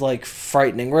voice is like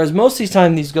frightening. Whereas most of these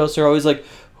times these ghosts are always like,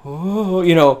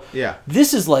 oh, Yeah.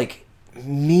 This is like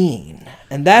mean,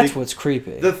 and that's what's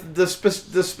creepy. The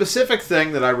specific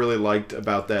thing that I really liked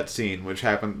about that scene, which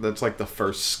happened, that's like the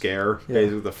first scare,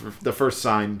 basically the first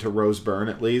sign to Rose Byrne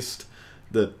at least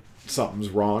that something's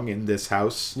wrong in this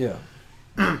house. Yeah.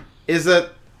 Is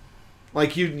that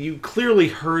like you clearly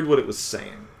heard what it was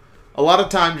saying. A lot of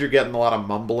times you're getting a lot of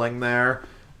mumbling there,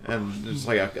 and just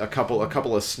like a couple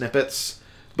of snippets.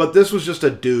 But this was just a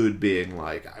dude being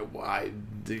like,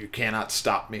 you cannot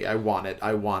stop me. I want it.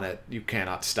 You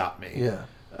cannot stop me. Yeah.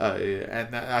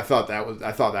 And I thought that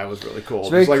was really cool. It's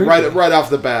very Just like creepy. right off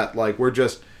the bat, like we're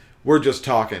just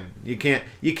talking. You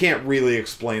can't really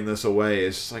explain this away.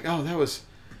 It's just like, oh,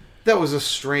 that was a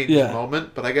strange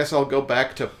moment, but I guess I'll go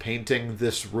back to painting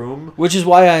this room. Which is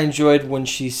why I enjoyed when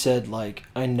she said, like,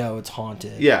 I know it's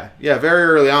haunted. Yeah, very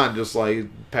early on, just like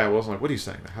Pat Wilson, like, what are you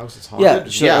saying? The house is haunted? Yeah,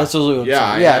 sure, that's totally what I'm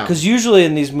saying. Yeah, because usually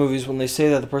in these movies, when they say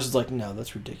that, the person's like, no,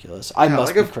 that's ridiculous. I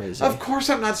must be crazy. Of course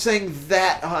I'm not saying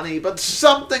that, honey, but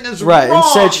something is right, wrong.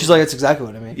 instead she's like, that's exactly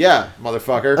what I mean. Yeah,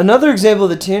 motherfucker. Another example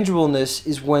of the tangibleness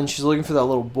is when she's looking for that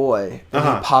little boy, and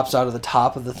he pops out of the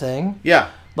top of the thing. Yeah.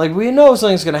 Like, we know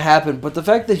something's going to happen, but the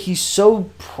fact that he's so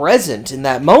present in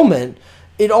that moment,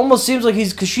 it almost seems like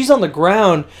because she's on the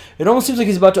ground, it almost seems like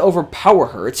he's about to overpower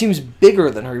her. It seems bigger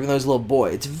than her, even though he's a little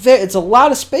boy. It's a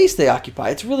lot of space they occupy.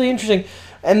 It's really interesting.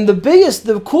 And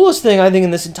the coolest thing, I think,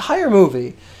 in this entire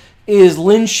movie is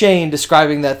Lynn Shane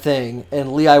describing that thing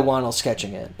and Lee Iwano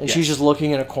sketching it. And she's just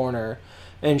looking in a corner,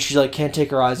 and she, like, can't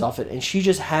take her eyes off it. And she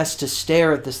just has to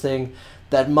stare at this thing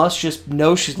that must just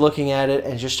know she's looking at it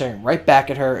and just staring right back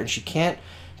at her, and she can't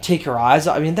take her eyes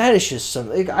off. I mean, that is just some...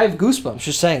 Like, I have goosebumps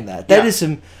just saying that. That is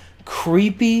some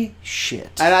creepy shit.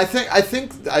 And I think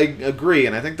I agree,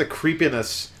 and I think the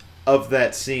creepiness of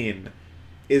that scene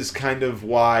is kind of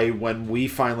why when we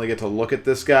finally get to look at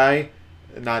this guy,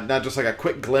 not just like a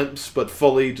quick glimpse, but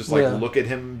fully just like look at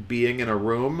him being in a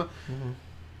room,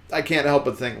 I can't help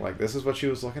but think, like, this is what she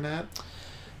was looking at?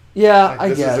 Yeah, like, I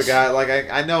guess. This is a guy,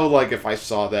 like, I know, like, if I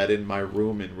saw that in my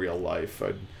room in real life,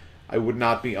 I would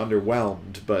not be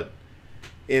underwhelmed, but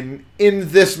in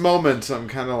this moment, I'm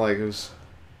kind of like, it's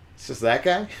just that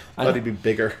guy? I thought he'd be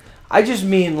bigger. I just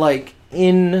mean, like,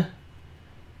 in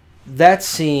that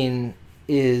scene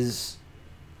it's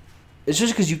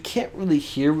just because you can't really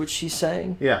hear what she's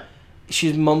saying. Yeah.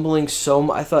 She's mumbling so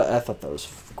much. I thought that was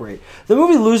great. The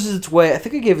movie loses its way. I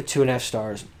think I gave it 2.5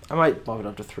 stars. I might bump it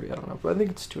up to 3. I don't know, but I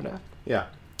think it's 2.5. Yeah.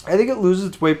 I think it loses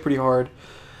its way pretty hard.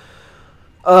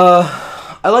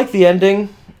 I like the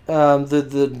ending.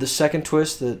 The second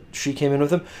twist that she came in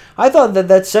with him. I thought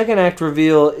that second act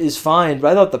reveal is fine,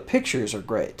 but I thought the pictures are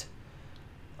great.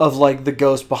 Of, like, the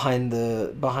ghost behind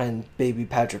baby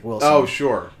Patrick Wilson. Oh,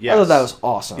 sure. Yes. I thought that was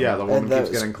awesome. Yeah, the woman keeps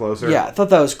getting closer. Yeah, I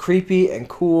thought that was creepy and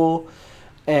cool.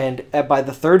 And by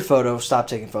the third photo,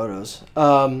 stopped taking photos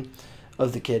of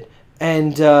the kid.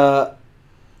 And I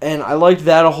liked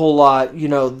that a whole lot. You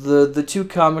know, the two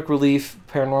comic relief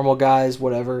paranormal guys,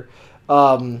 whatever.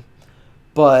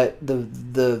 But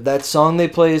that song they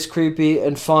play is creepy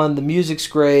and fun. The music's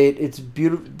great. It's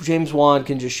beautiful. James Wan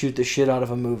can just shoot the shit out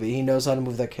of a movie. He knows how to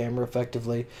move that camera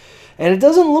effectively. And it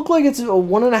doesn't look like it's a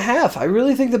 1.5. I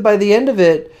really think that by the end of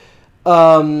it,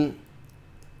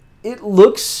 it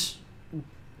looks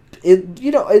like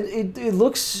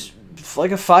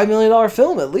a $5 million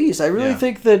film at least. I really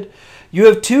think that you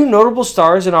have two notable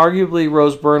stars, and arguably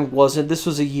Rose Byrne wasn't. This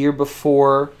was a year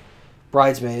before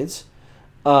Bridesmaids.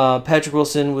 Patrick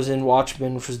Wilson was in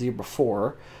Watchmen, which was the year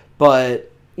before.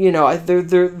 But you know,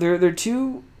 they're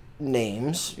two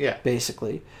names,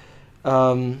 basically.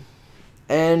 And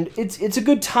it's a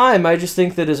good time. I just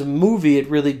think that as a movie, it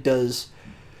really does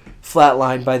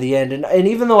flatline by the end. And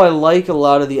even though I like a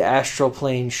lot of the astral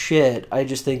plane shit, I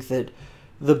just think that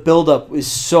the build-up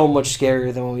is so much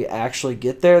scarier than when we actually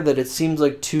get there, that it seems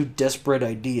like two desperate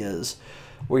ideas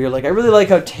where you're like, I really like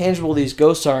how tangible these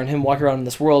ghosts are and him walking around in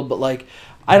this world, but like,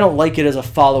 I don't like it as a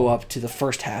follow-up to the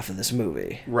first half of this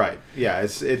movie. Right. Yeah,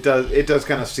 it does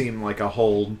kind of seem like a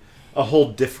whole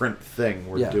different thing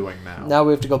we're doing now. Now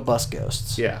we have to go bust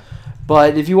ghosts. Yeah.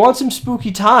 But if you want some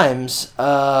spooky times,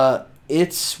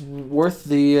 it's worth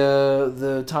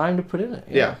the time to put in it.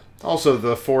 Yeah. Also,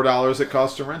 the $4 it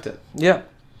costs to rent it. Yeah.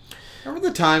 Remember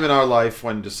the time in our life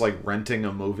when just like renting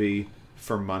a movie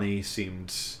for money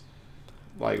seemed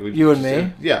like you and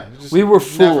me? Yeah. We were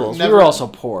fools. We were also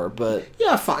poor, but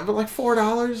yeah, fine. But like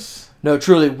 $4. No,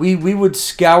 truly, we would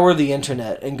scour the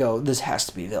internet and go, this has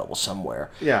to be available somewhere.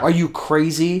 Yeah. Are you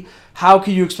crazy? How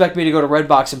could you expect me to go to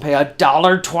Redbox and pay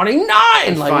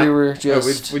 $1.29? Like we were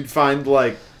just... we'd find,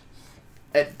 like,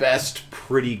 at best,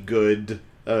 pretty good,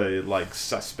 like,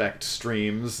 suspect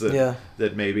streams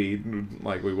that maybe,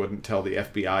 like, we wouldn't tell the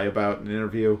FBI about in an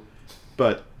interview.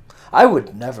 But... I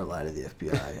would never lie to the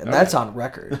FBI, and that's on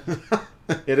record.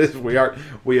 It is. We are,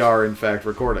 in fact,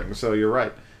 recording, so you're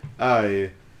right.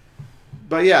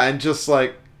 But yeah, and just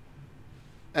like,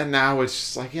 and now it's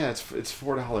just like, yeah, it's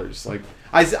 $4. Like,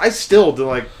 I still do,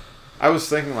 like, I was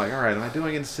thinking like, all right, am I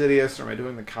doing Insidious or am I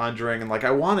doing The Conjuring? And like,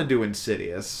 I want to do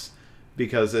Insidious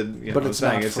because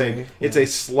it's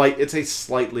a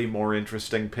slightly more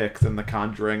interesting pick than The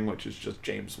Conjuring, which is just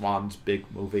James Wan's big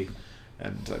movie.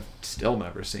 and I've still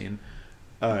never seen.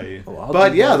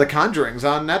 I'll Yeah, The Conjuring's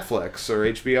on Netflix or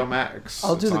HBO Max.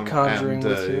 I'll do The Conjuring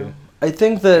with you. I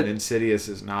think And that Insidious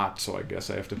is not, so I guess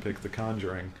I have to pick The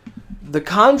Conjuring. The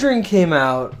Conjuring came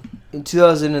out in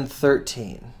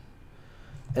 2013.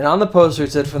 And on the poster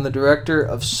it said from the director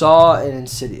of Saw and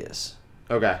Insidious.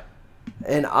 Okay.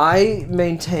 And I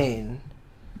maintain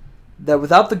that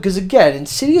without because again,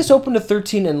 Insidious opened to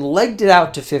 13 and legged it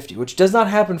out to 50, which does not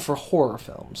happen for horror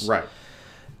films. Right.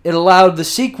 It allowed the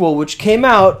sequel, which came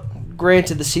out,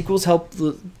 granted the sequels helped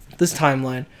this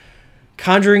timeline,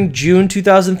 Conjuring June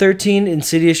 2013,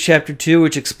 Insidious Chapter 2,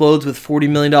 which explodes with $40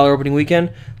 million opening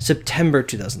weekend, September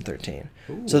 2013.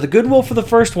 Ooh. So the goodwill for the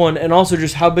first one, and also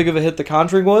just how big of a hit The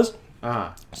Conjuring was,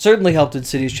 certainly helped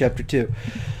Insidious Chapter 2.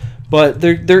 But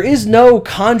there is no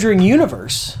Conjuring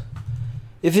universe.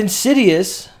 If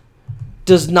Insidious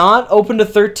does not open to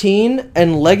 13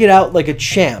 and leg it out like a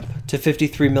champ to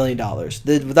 $53 million,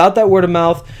 without that word of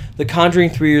mouth, The Conjuring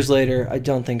 3 years later, I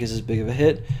don't think is as big of a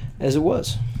hit as it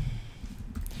was.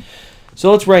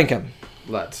 So let's rank them.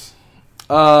 Let's.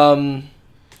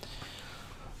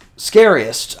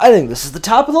 Scariest. I think this is the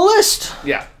top of the list.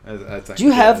 Yeah, I think. Do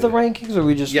you have the rankings, or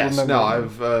we just remember?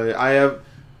 No,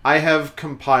 I have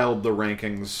compiled the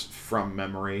rankings from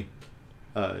memory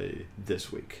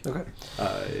this week. Okay.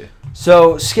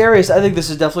 So scariest, I think this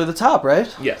is definitely the top, right?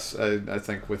 Yes, I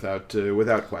think without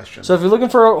question. So if you're looking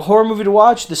for a horror movie to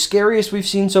watch, the scariest we've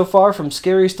seen so far, from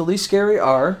scariest to least scary,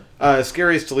 are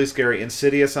scariest to least scary,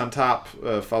 Insidious on top,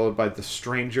 followed by The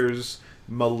Strangers,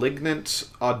 Malignant,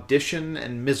 Audition,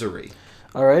 and Misery.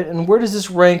 All right, and where does this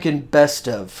rank in best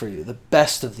of for you? The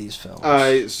best of these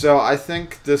films. So I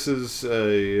think this is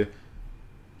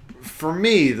for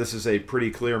me, this is a pretty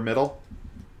clear middle.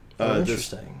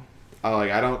 Interesting.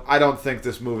 I don't think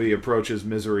this movie approaches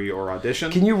Misery or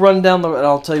Audition. Can you run down and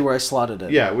I'll tell you where I slotted it.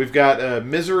 Yeah, we've got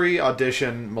Misery,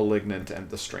 Audition, Malignant,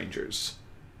 and The Strangers.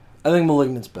 I think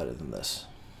Malignant's better than this.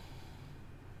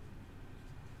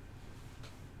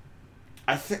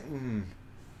 I think.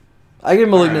 I give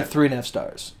Malignant 3.5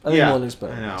 stars. I think Malignant's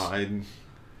better. I know.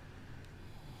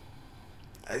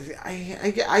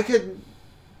 I could.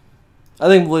 I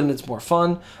think Malignant's more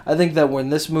fun. I think that when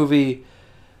this movie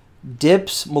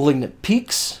dips, Malignant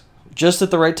peaks just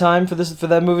at the right time for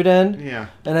that movie to end. Yeah.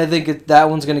 And I think that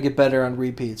one's going to get better on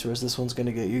repeats, whereas this one's going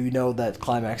to get, that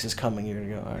climax is coming. You're going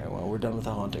to go, all right, well, we're done with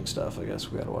the haunting stuff. I guess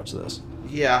we got to watch this.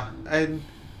 Yeah, and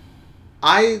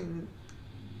I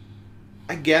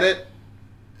get it,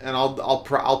 and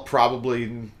I'll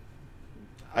probably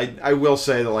I will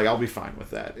say that I'll be fine with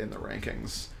that in the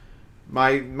rankings.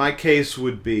 My case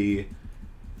would be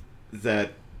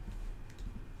that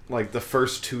the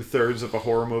first 2/3 of a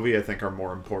horror movie I think are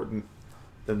more important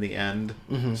than the end.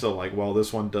 Mm-hmm. So while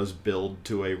this one does build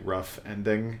to a rough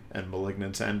ending, and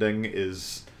Malignant's ending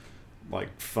is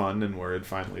fun and where it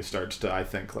finally starts to, I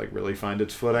think, really find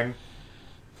its footing.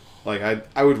 I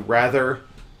would rather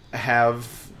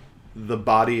have the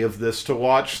body of this to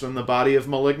watch than the body of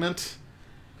Malignant.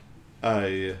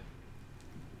 And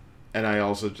I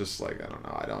also just I don't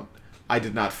know, I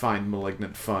did not find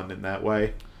Malignant fun in that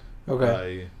way.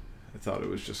 Okay. I thought it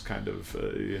was just kind of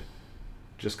a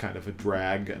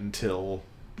drag until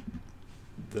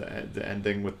the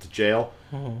ending with the jail.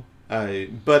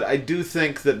 Mm-hmm. But I do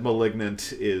think that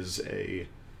Malignant is a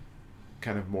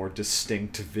kind of more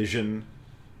distinct vision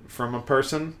from a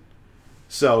person.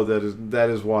 So that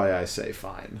is why I say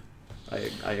fine.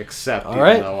 I accept, all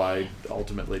right, even though I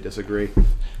ultimately disagree.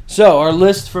 So our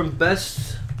list from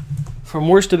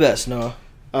worst to best, Noah.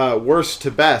 Worst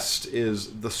to best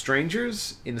is The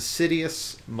Strangers,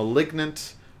 Insidious,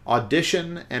 Malignant,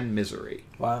 Audition, and Misery.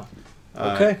 Wow.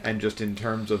 Okay. And just in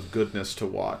terms of goodness to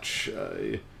watch,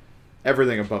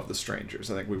 everything above The Strangers,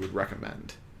 I think we would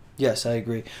recommend. Yes, I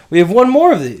agree. We have one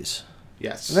more of these.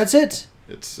 Yes. And that's it.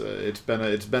 It's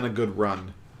been a good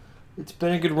run. It's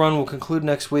been a good run. We'll conclude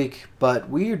next week, but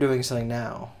we are doing something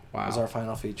now. Wow. As our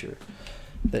final feature.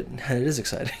 It is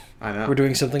exciting. I know. We're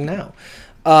doing something now.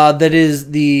 That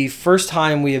is the first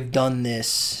time we have done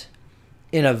this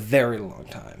in a very long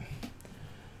time.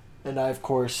 And I, of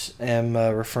course, am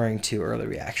referring to early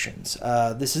reactions.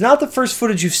 This is not the first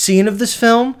footage you've seen of this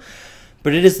film,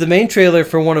 but it is the main trailer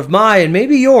for one of my, and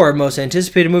maybe your, most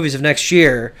anticipated movies of next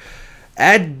year.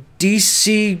 At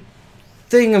DC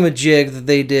thingamajig that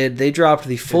they did, they dropped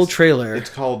the full trailer. It's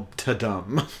called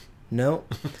Tadum. No.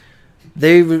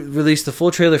 They released the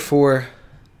full trailer for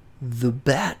The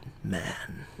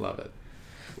Batman. Love it.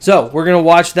 So, we're going to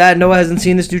watch that. Noah hasn't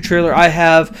seen this new trailer. I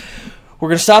have. We're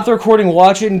going to stop the recording,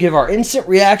 watch it, and give our instant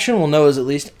reaction. Well, Noah's at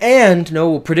least. And Noah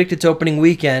will predict its opening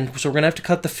weekend. So we're going to have to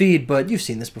cut the feed, but you've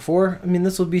seen this before. I mean,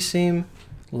 this will be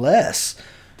seamless.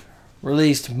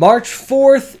 Released March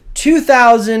 4th,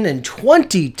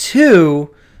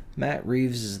 2022. Matt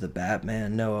Reeves is the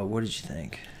Batman. Noah, what did you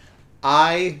think?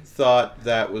 I thought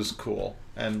that was cool.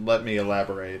 And let me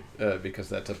elaborate, because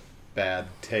that's a bad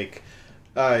take.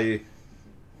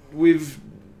 We've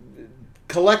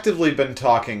collectively been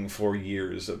talking for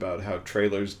years about how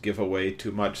trailers give away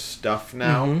too much stuff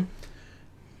now. Mm-hmm.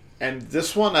 And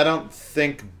this one I don't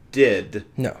think did.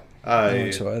 No, I don't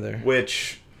think so either.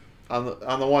 Which, on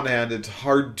the one hand, it's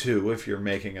hard to if you're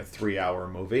making a 3-hour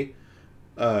movie.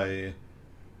 But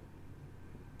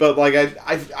like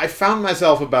I found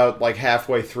myself about like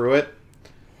halfway through it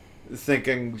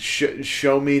thinking,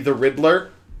 show me the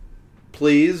Riddler.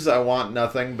 Please, I want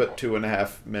nothing but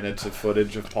 2.5 minutes of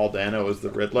footage of Paul Dano as the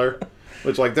Riddler.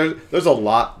 Which, like, there's a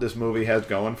lot this movie has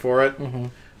going for it. Mm-hmm.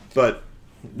 But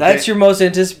that's your most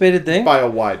anticipated thing? By a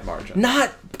wide margin.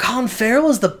 Not Colin Farrell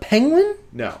as the Penguin?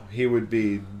 No, he would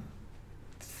be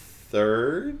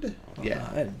third?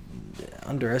 Yeah. I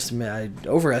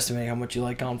overestimate how much you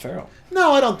like Colin Farrell.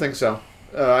 No, I don't think so.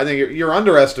 I think you're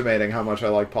underestimating how much I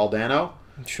like Paul Dano.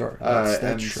 Sure,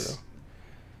 that's true.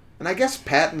 And I guess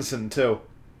Pattinson too,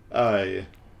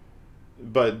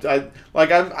 but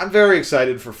I'm very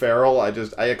excited for Farrell.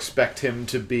 I expect him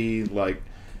to be like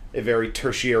a very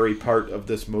tertiary part of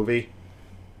this movie.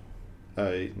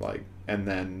 And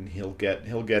then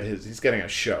he's getting a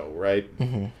show, right?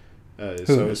 Mm-hmm.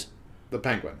 Who is the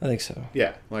Penguin? I think so.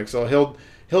 Yeah, so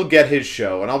he'll get his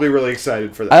show, and I'll be really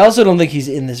excited for that. I also don't think he's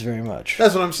in this very much.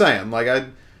 That's what I'm saying. Like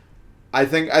I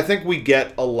think we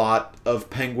get a lot of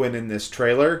Penguin in this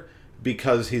trailer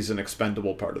because he's an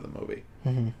expendable part of the movie.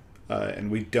 Mm-hmm. And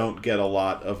we don't get a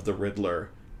lot of the Riddler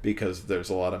because there's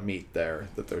a lot of meat there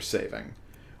that they're saving,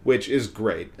 which is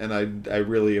great. And I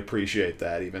really appreciate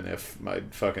that, even if my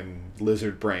fucking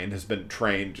lizard brain has been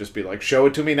trained just be like, show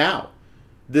it to me now.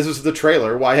 This is the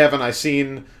trailer. Why haven't I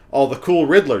seen all the cool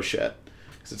Riddler shit?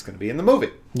 Because it's going to be in the movie.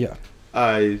 Yeah.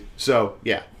 So,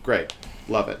 yeah, great.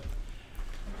 Love it.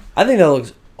 I think that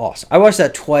looks awesome. I watched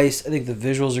that twice. I think the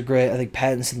visuals are great. I think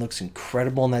Pattinson looks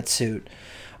incredible in that suit.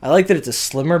 I like that it's a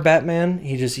slimmer Batman.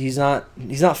 He's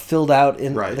not filled out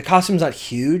in right. The costume's not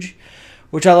huge,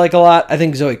 which I like a lot. I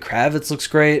think Zoe Kravitz looks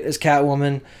great as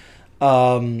Catwoman.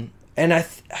 And the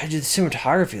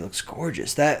cinematography looks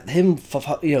gorgeous. That him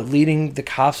leading the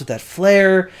cops with that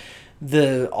flare,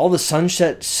 all the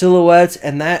sunset silhouettes,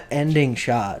 and that ending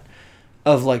shot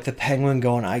of like the Penguin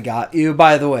going, "I got you."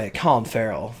 By the way, Colin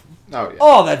Farrell. Oh yeah.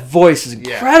 Oh, that voice is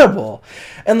incredible.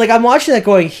 Yeah. And like I'm watching that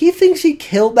going, he thinks he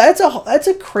killed. That's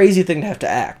a crazy thing to have to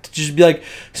act. Just be like,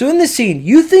 so in this scene,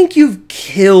 you think you've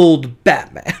killed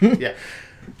Batman? Yeah.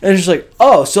 And it's just like,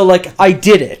 oh, so like I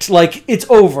did it. Like it's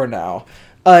over now.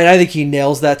 And I think he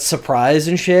nails that surprise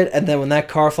and shit. And then when that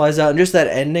car flies out, and just that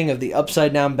ending of the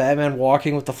upside down Batman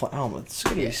walking with the it's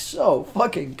gonna be so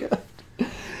fucking good.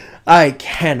 I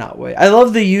cannot wait. I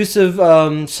love the use of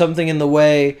something in the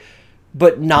way,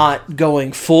 but not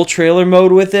going full trailer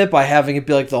mode with it by having it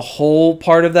be like the whole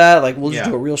part of that. Like we'll just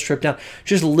do a real strip down.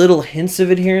 Just little hints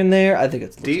of it here and there. I think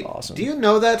it's awesome. Do you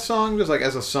know that song just like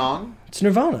as a song? It's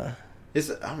Nirvana. Is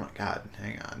it? Oh my god!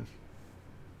 Hang on.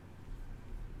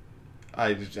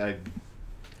 I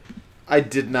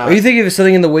did not. Are you thinking of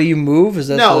something in the way you move? Is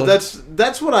that no?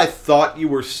 That's what I thought you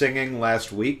were singing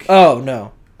last week. Oh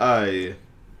no.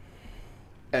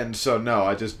 And so no,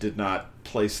 I just did not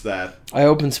place that. I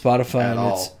opened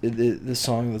Spotify and the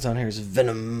song that's on here is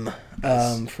Venom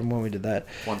from when we did that.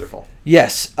 Wonderful.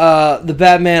 Yes, the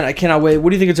Batman. I cannot wait. What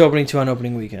do you think it's opening to on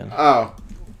opening weekend? Oh,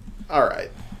 all right.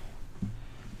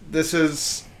 This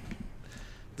is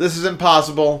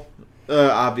impossible.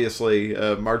 Obviously,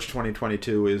 March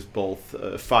 2022 is both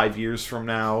 5 years from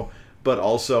now, but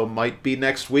also might be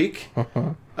next week.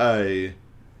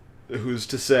 Who's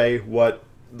to say what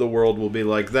the world will be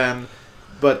like then?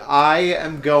 But I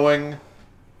am going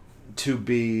to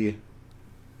be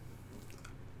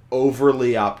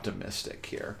overly optimistic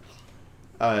here,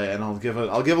 and I'll give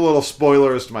a little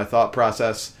spoiler as to my thought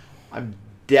process. I'm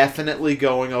definitely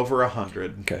going over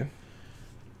 100. Okay.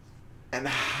 And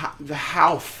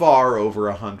how far over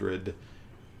 100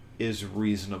 is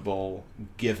reasonable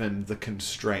given the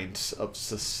constraints of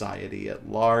society at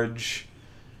large?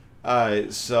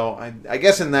 So I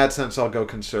guess in that sense I'll go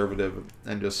conservative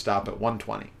and just stop at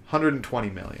 120.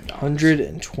 $120 million.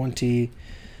 $120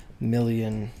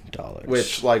 million.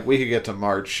 Which, like, we could get to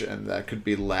March and that could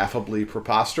be laughably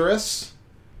preposterous.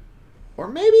 or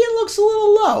maybe it looks a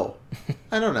little low.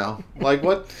 I don't know. Like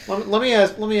what? Let me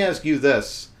ask you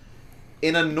this: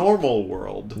 in a normal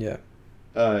world, Yeah.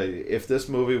 If this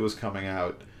movie was coming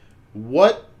out,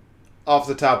 what, off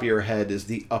the top of your head, is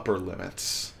the upper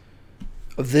limits?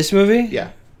 Of this movie?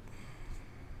 Yeah.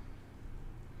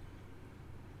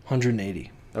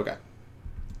 180. Okay.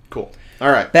 Cool. All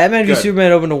right. Batman v Good.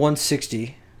 Superman opened to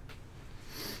 160.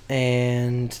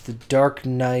 And The Dark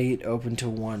Knight opened to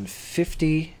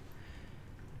 150.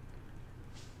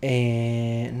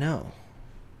 And no.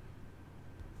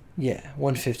 Yeah,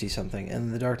 150 something.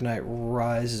 And The Dark Knight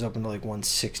Rises opened to like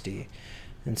 160.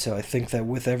 And so I think that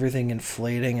with everything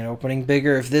inflating and opening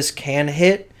bigger, if this can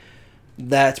hit,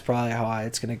 that's probably how high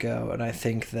it's going to go. And I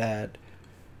think that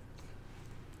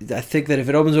if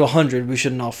it opens to 100, we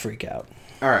shouldn't all freak out.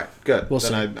 All right, good. We'll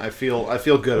then see. I feel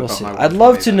good We'll about see. my. I'd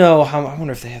love to 120 know how. I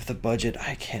wonder if they have the budget.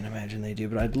 I can't imagine they do,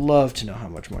 but I'd love to know how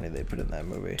much money they put in that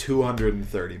movie.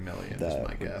 $230 million That is my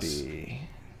would guess.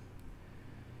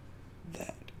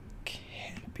 That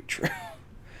can't be true.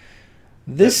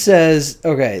 This says,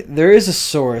 okay, there is a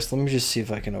source. Let me just see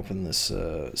if I can open this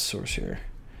source here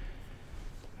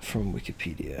from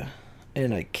Wikipedia.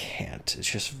 And I can't.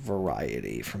 It's just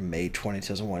Variety from May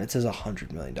 2001. It says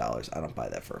 $100 million. I don't buy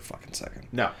that for a fucking second.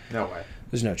 No way.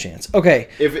 There's no chance. Okay.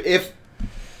 If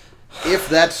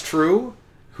that's true,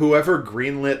 whoever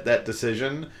greenlit that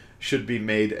decision should be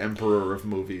made Emperor of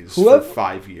Movies for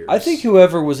 5 years. I think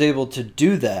whoever was able to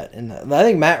do that, and I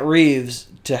think Matt Reeves,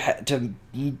 to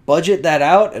budget that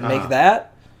out and make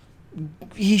that,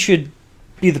 he should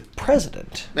be the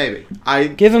president. Maybe.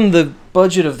 Give him the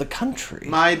budget of the country.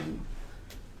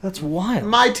 That's wild.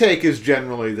 My take is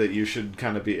generally that you should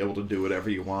kind of be able to do whatever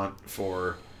you want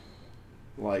for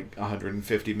like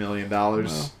 $150 million.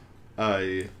 Wow.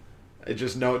 It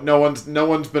just no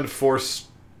one's been forced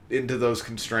into those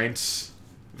constraints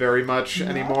very much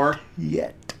anymore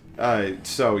yet.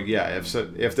 So yeah,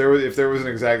 if there was an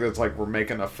exec that's like, we're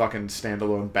making a fucking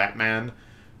standalone Batman,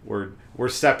 we're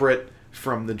separate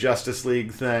from the Justice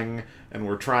League thing, and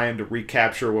we're trying to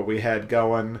recapture what we had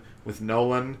going with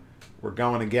Nolan. We're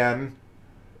going again.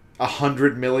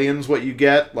 100 million's what you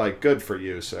get. Like, good for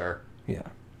you, sir. Yeah.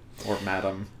 Or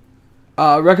madam.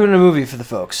 Recommend a movie for the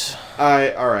folks.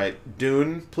 All right.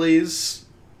 Dune, please.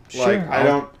 Sure.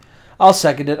 Like, I'll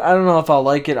second it. I don't know if I'll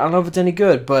like it. I don't know if it's any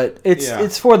good, but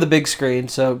it's for the big screen,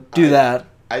 so do that.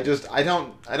 I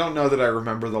don't know that I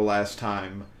remember the last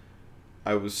time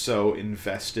I was so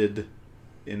invested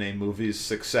in a movie's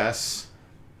success.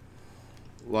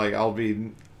 Like,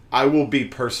 I will be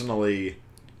personally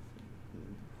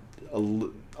a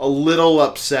little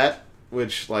upset,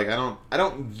 which, like, I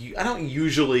don't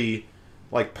usually,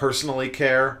 like, personally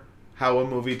care how a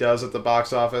movie does at the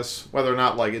box office, whether or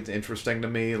not, like, it's interesting to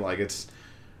me. Like,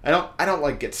 I don't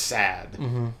like get sad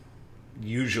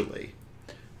usually,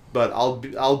 but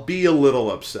I'll be a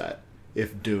little upset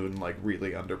if Dune, like,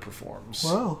 really underperforms.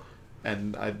 Wow.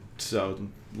 And so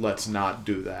let's not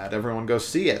do that. Everyone go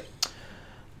see it.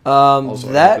 Also,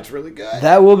 I hope it's really good.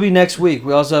 That will be next week.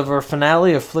 We also have our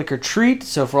finale of Flick or Treat.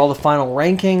 So for all the final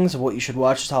rankings of what you should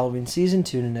watch this Halloween season,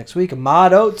 tune in next week.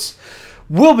 Ahmad Oates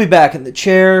will be back in the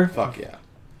chair. Fuck yeah.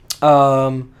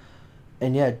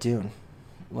 And yeah, Dune.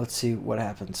 Let's see what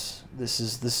happens. This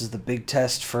is the big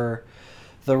test for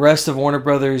the rest of Warner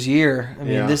Brothers' year. I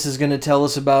mean, this is going to tell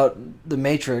us about The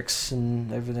Matrix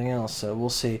and everything else. So we'll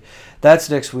see. That's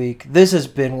next week. This has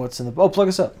been What's in the... Oh, plug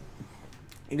us up.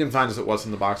 You can find us at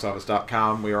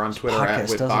what'sintheboxoffice.com. We are on Twitter at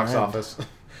Podcast doesn't WithBoxOffice.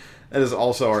 That is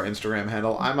also our Instagram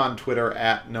handle. I'm on Twitter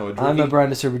at Noah Drugi. I'm at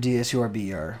Brian DeSurber,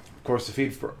 DSURBER. Of course, the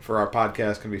feed for our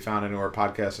podcast can be found anywhere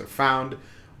podcasts are found.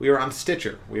 We are on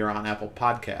Stitcher. We are on Apple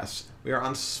Podcasts. We are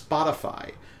on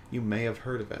Spotify. You may have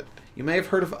heard of it. You may have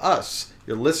heard of us.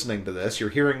 You're listening to this. You're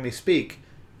hearing me speak.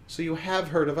 So you have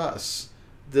heard of us.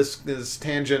 This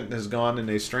tangent has gone in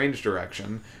a strange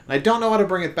direction, and I don't know how to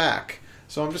bring it back.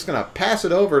 So I'm just going to pass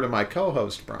it over to my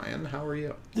co-host, Brian. How are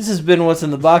you? This has been What's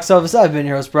in the Box Office. I've been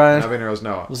your host, Brian. I've been your host,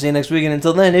 Noah. We'll see you next week, and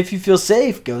until then, if you feel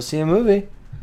safe, go see a movie.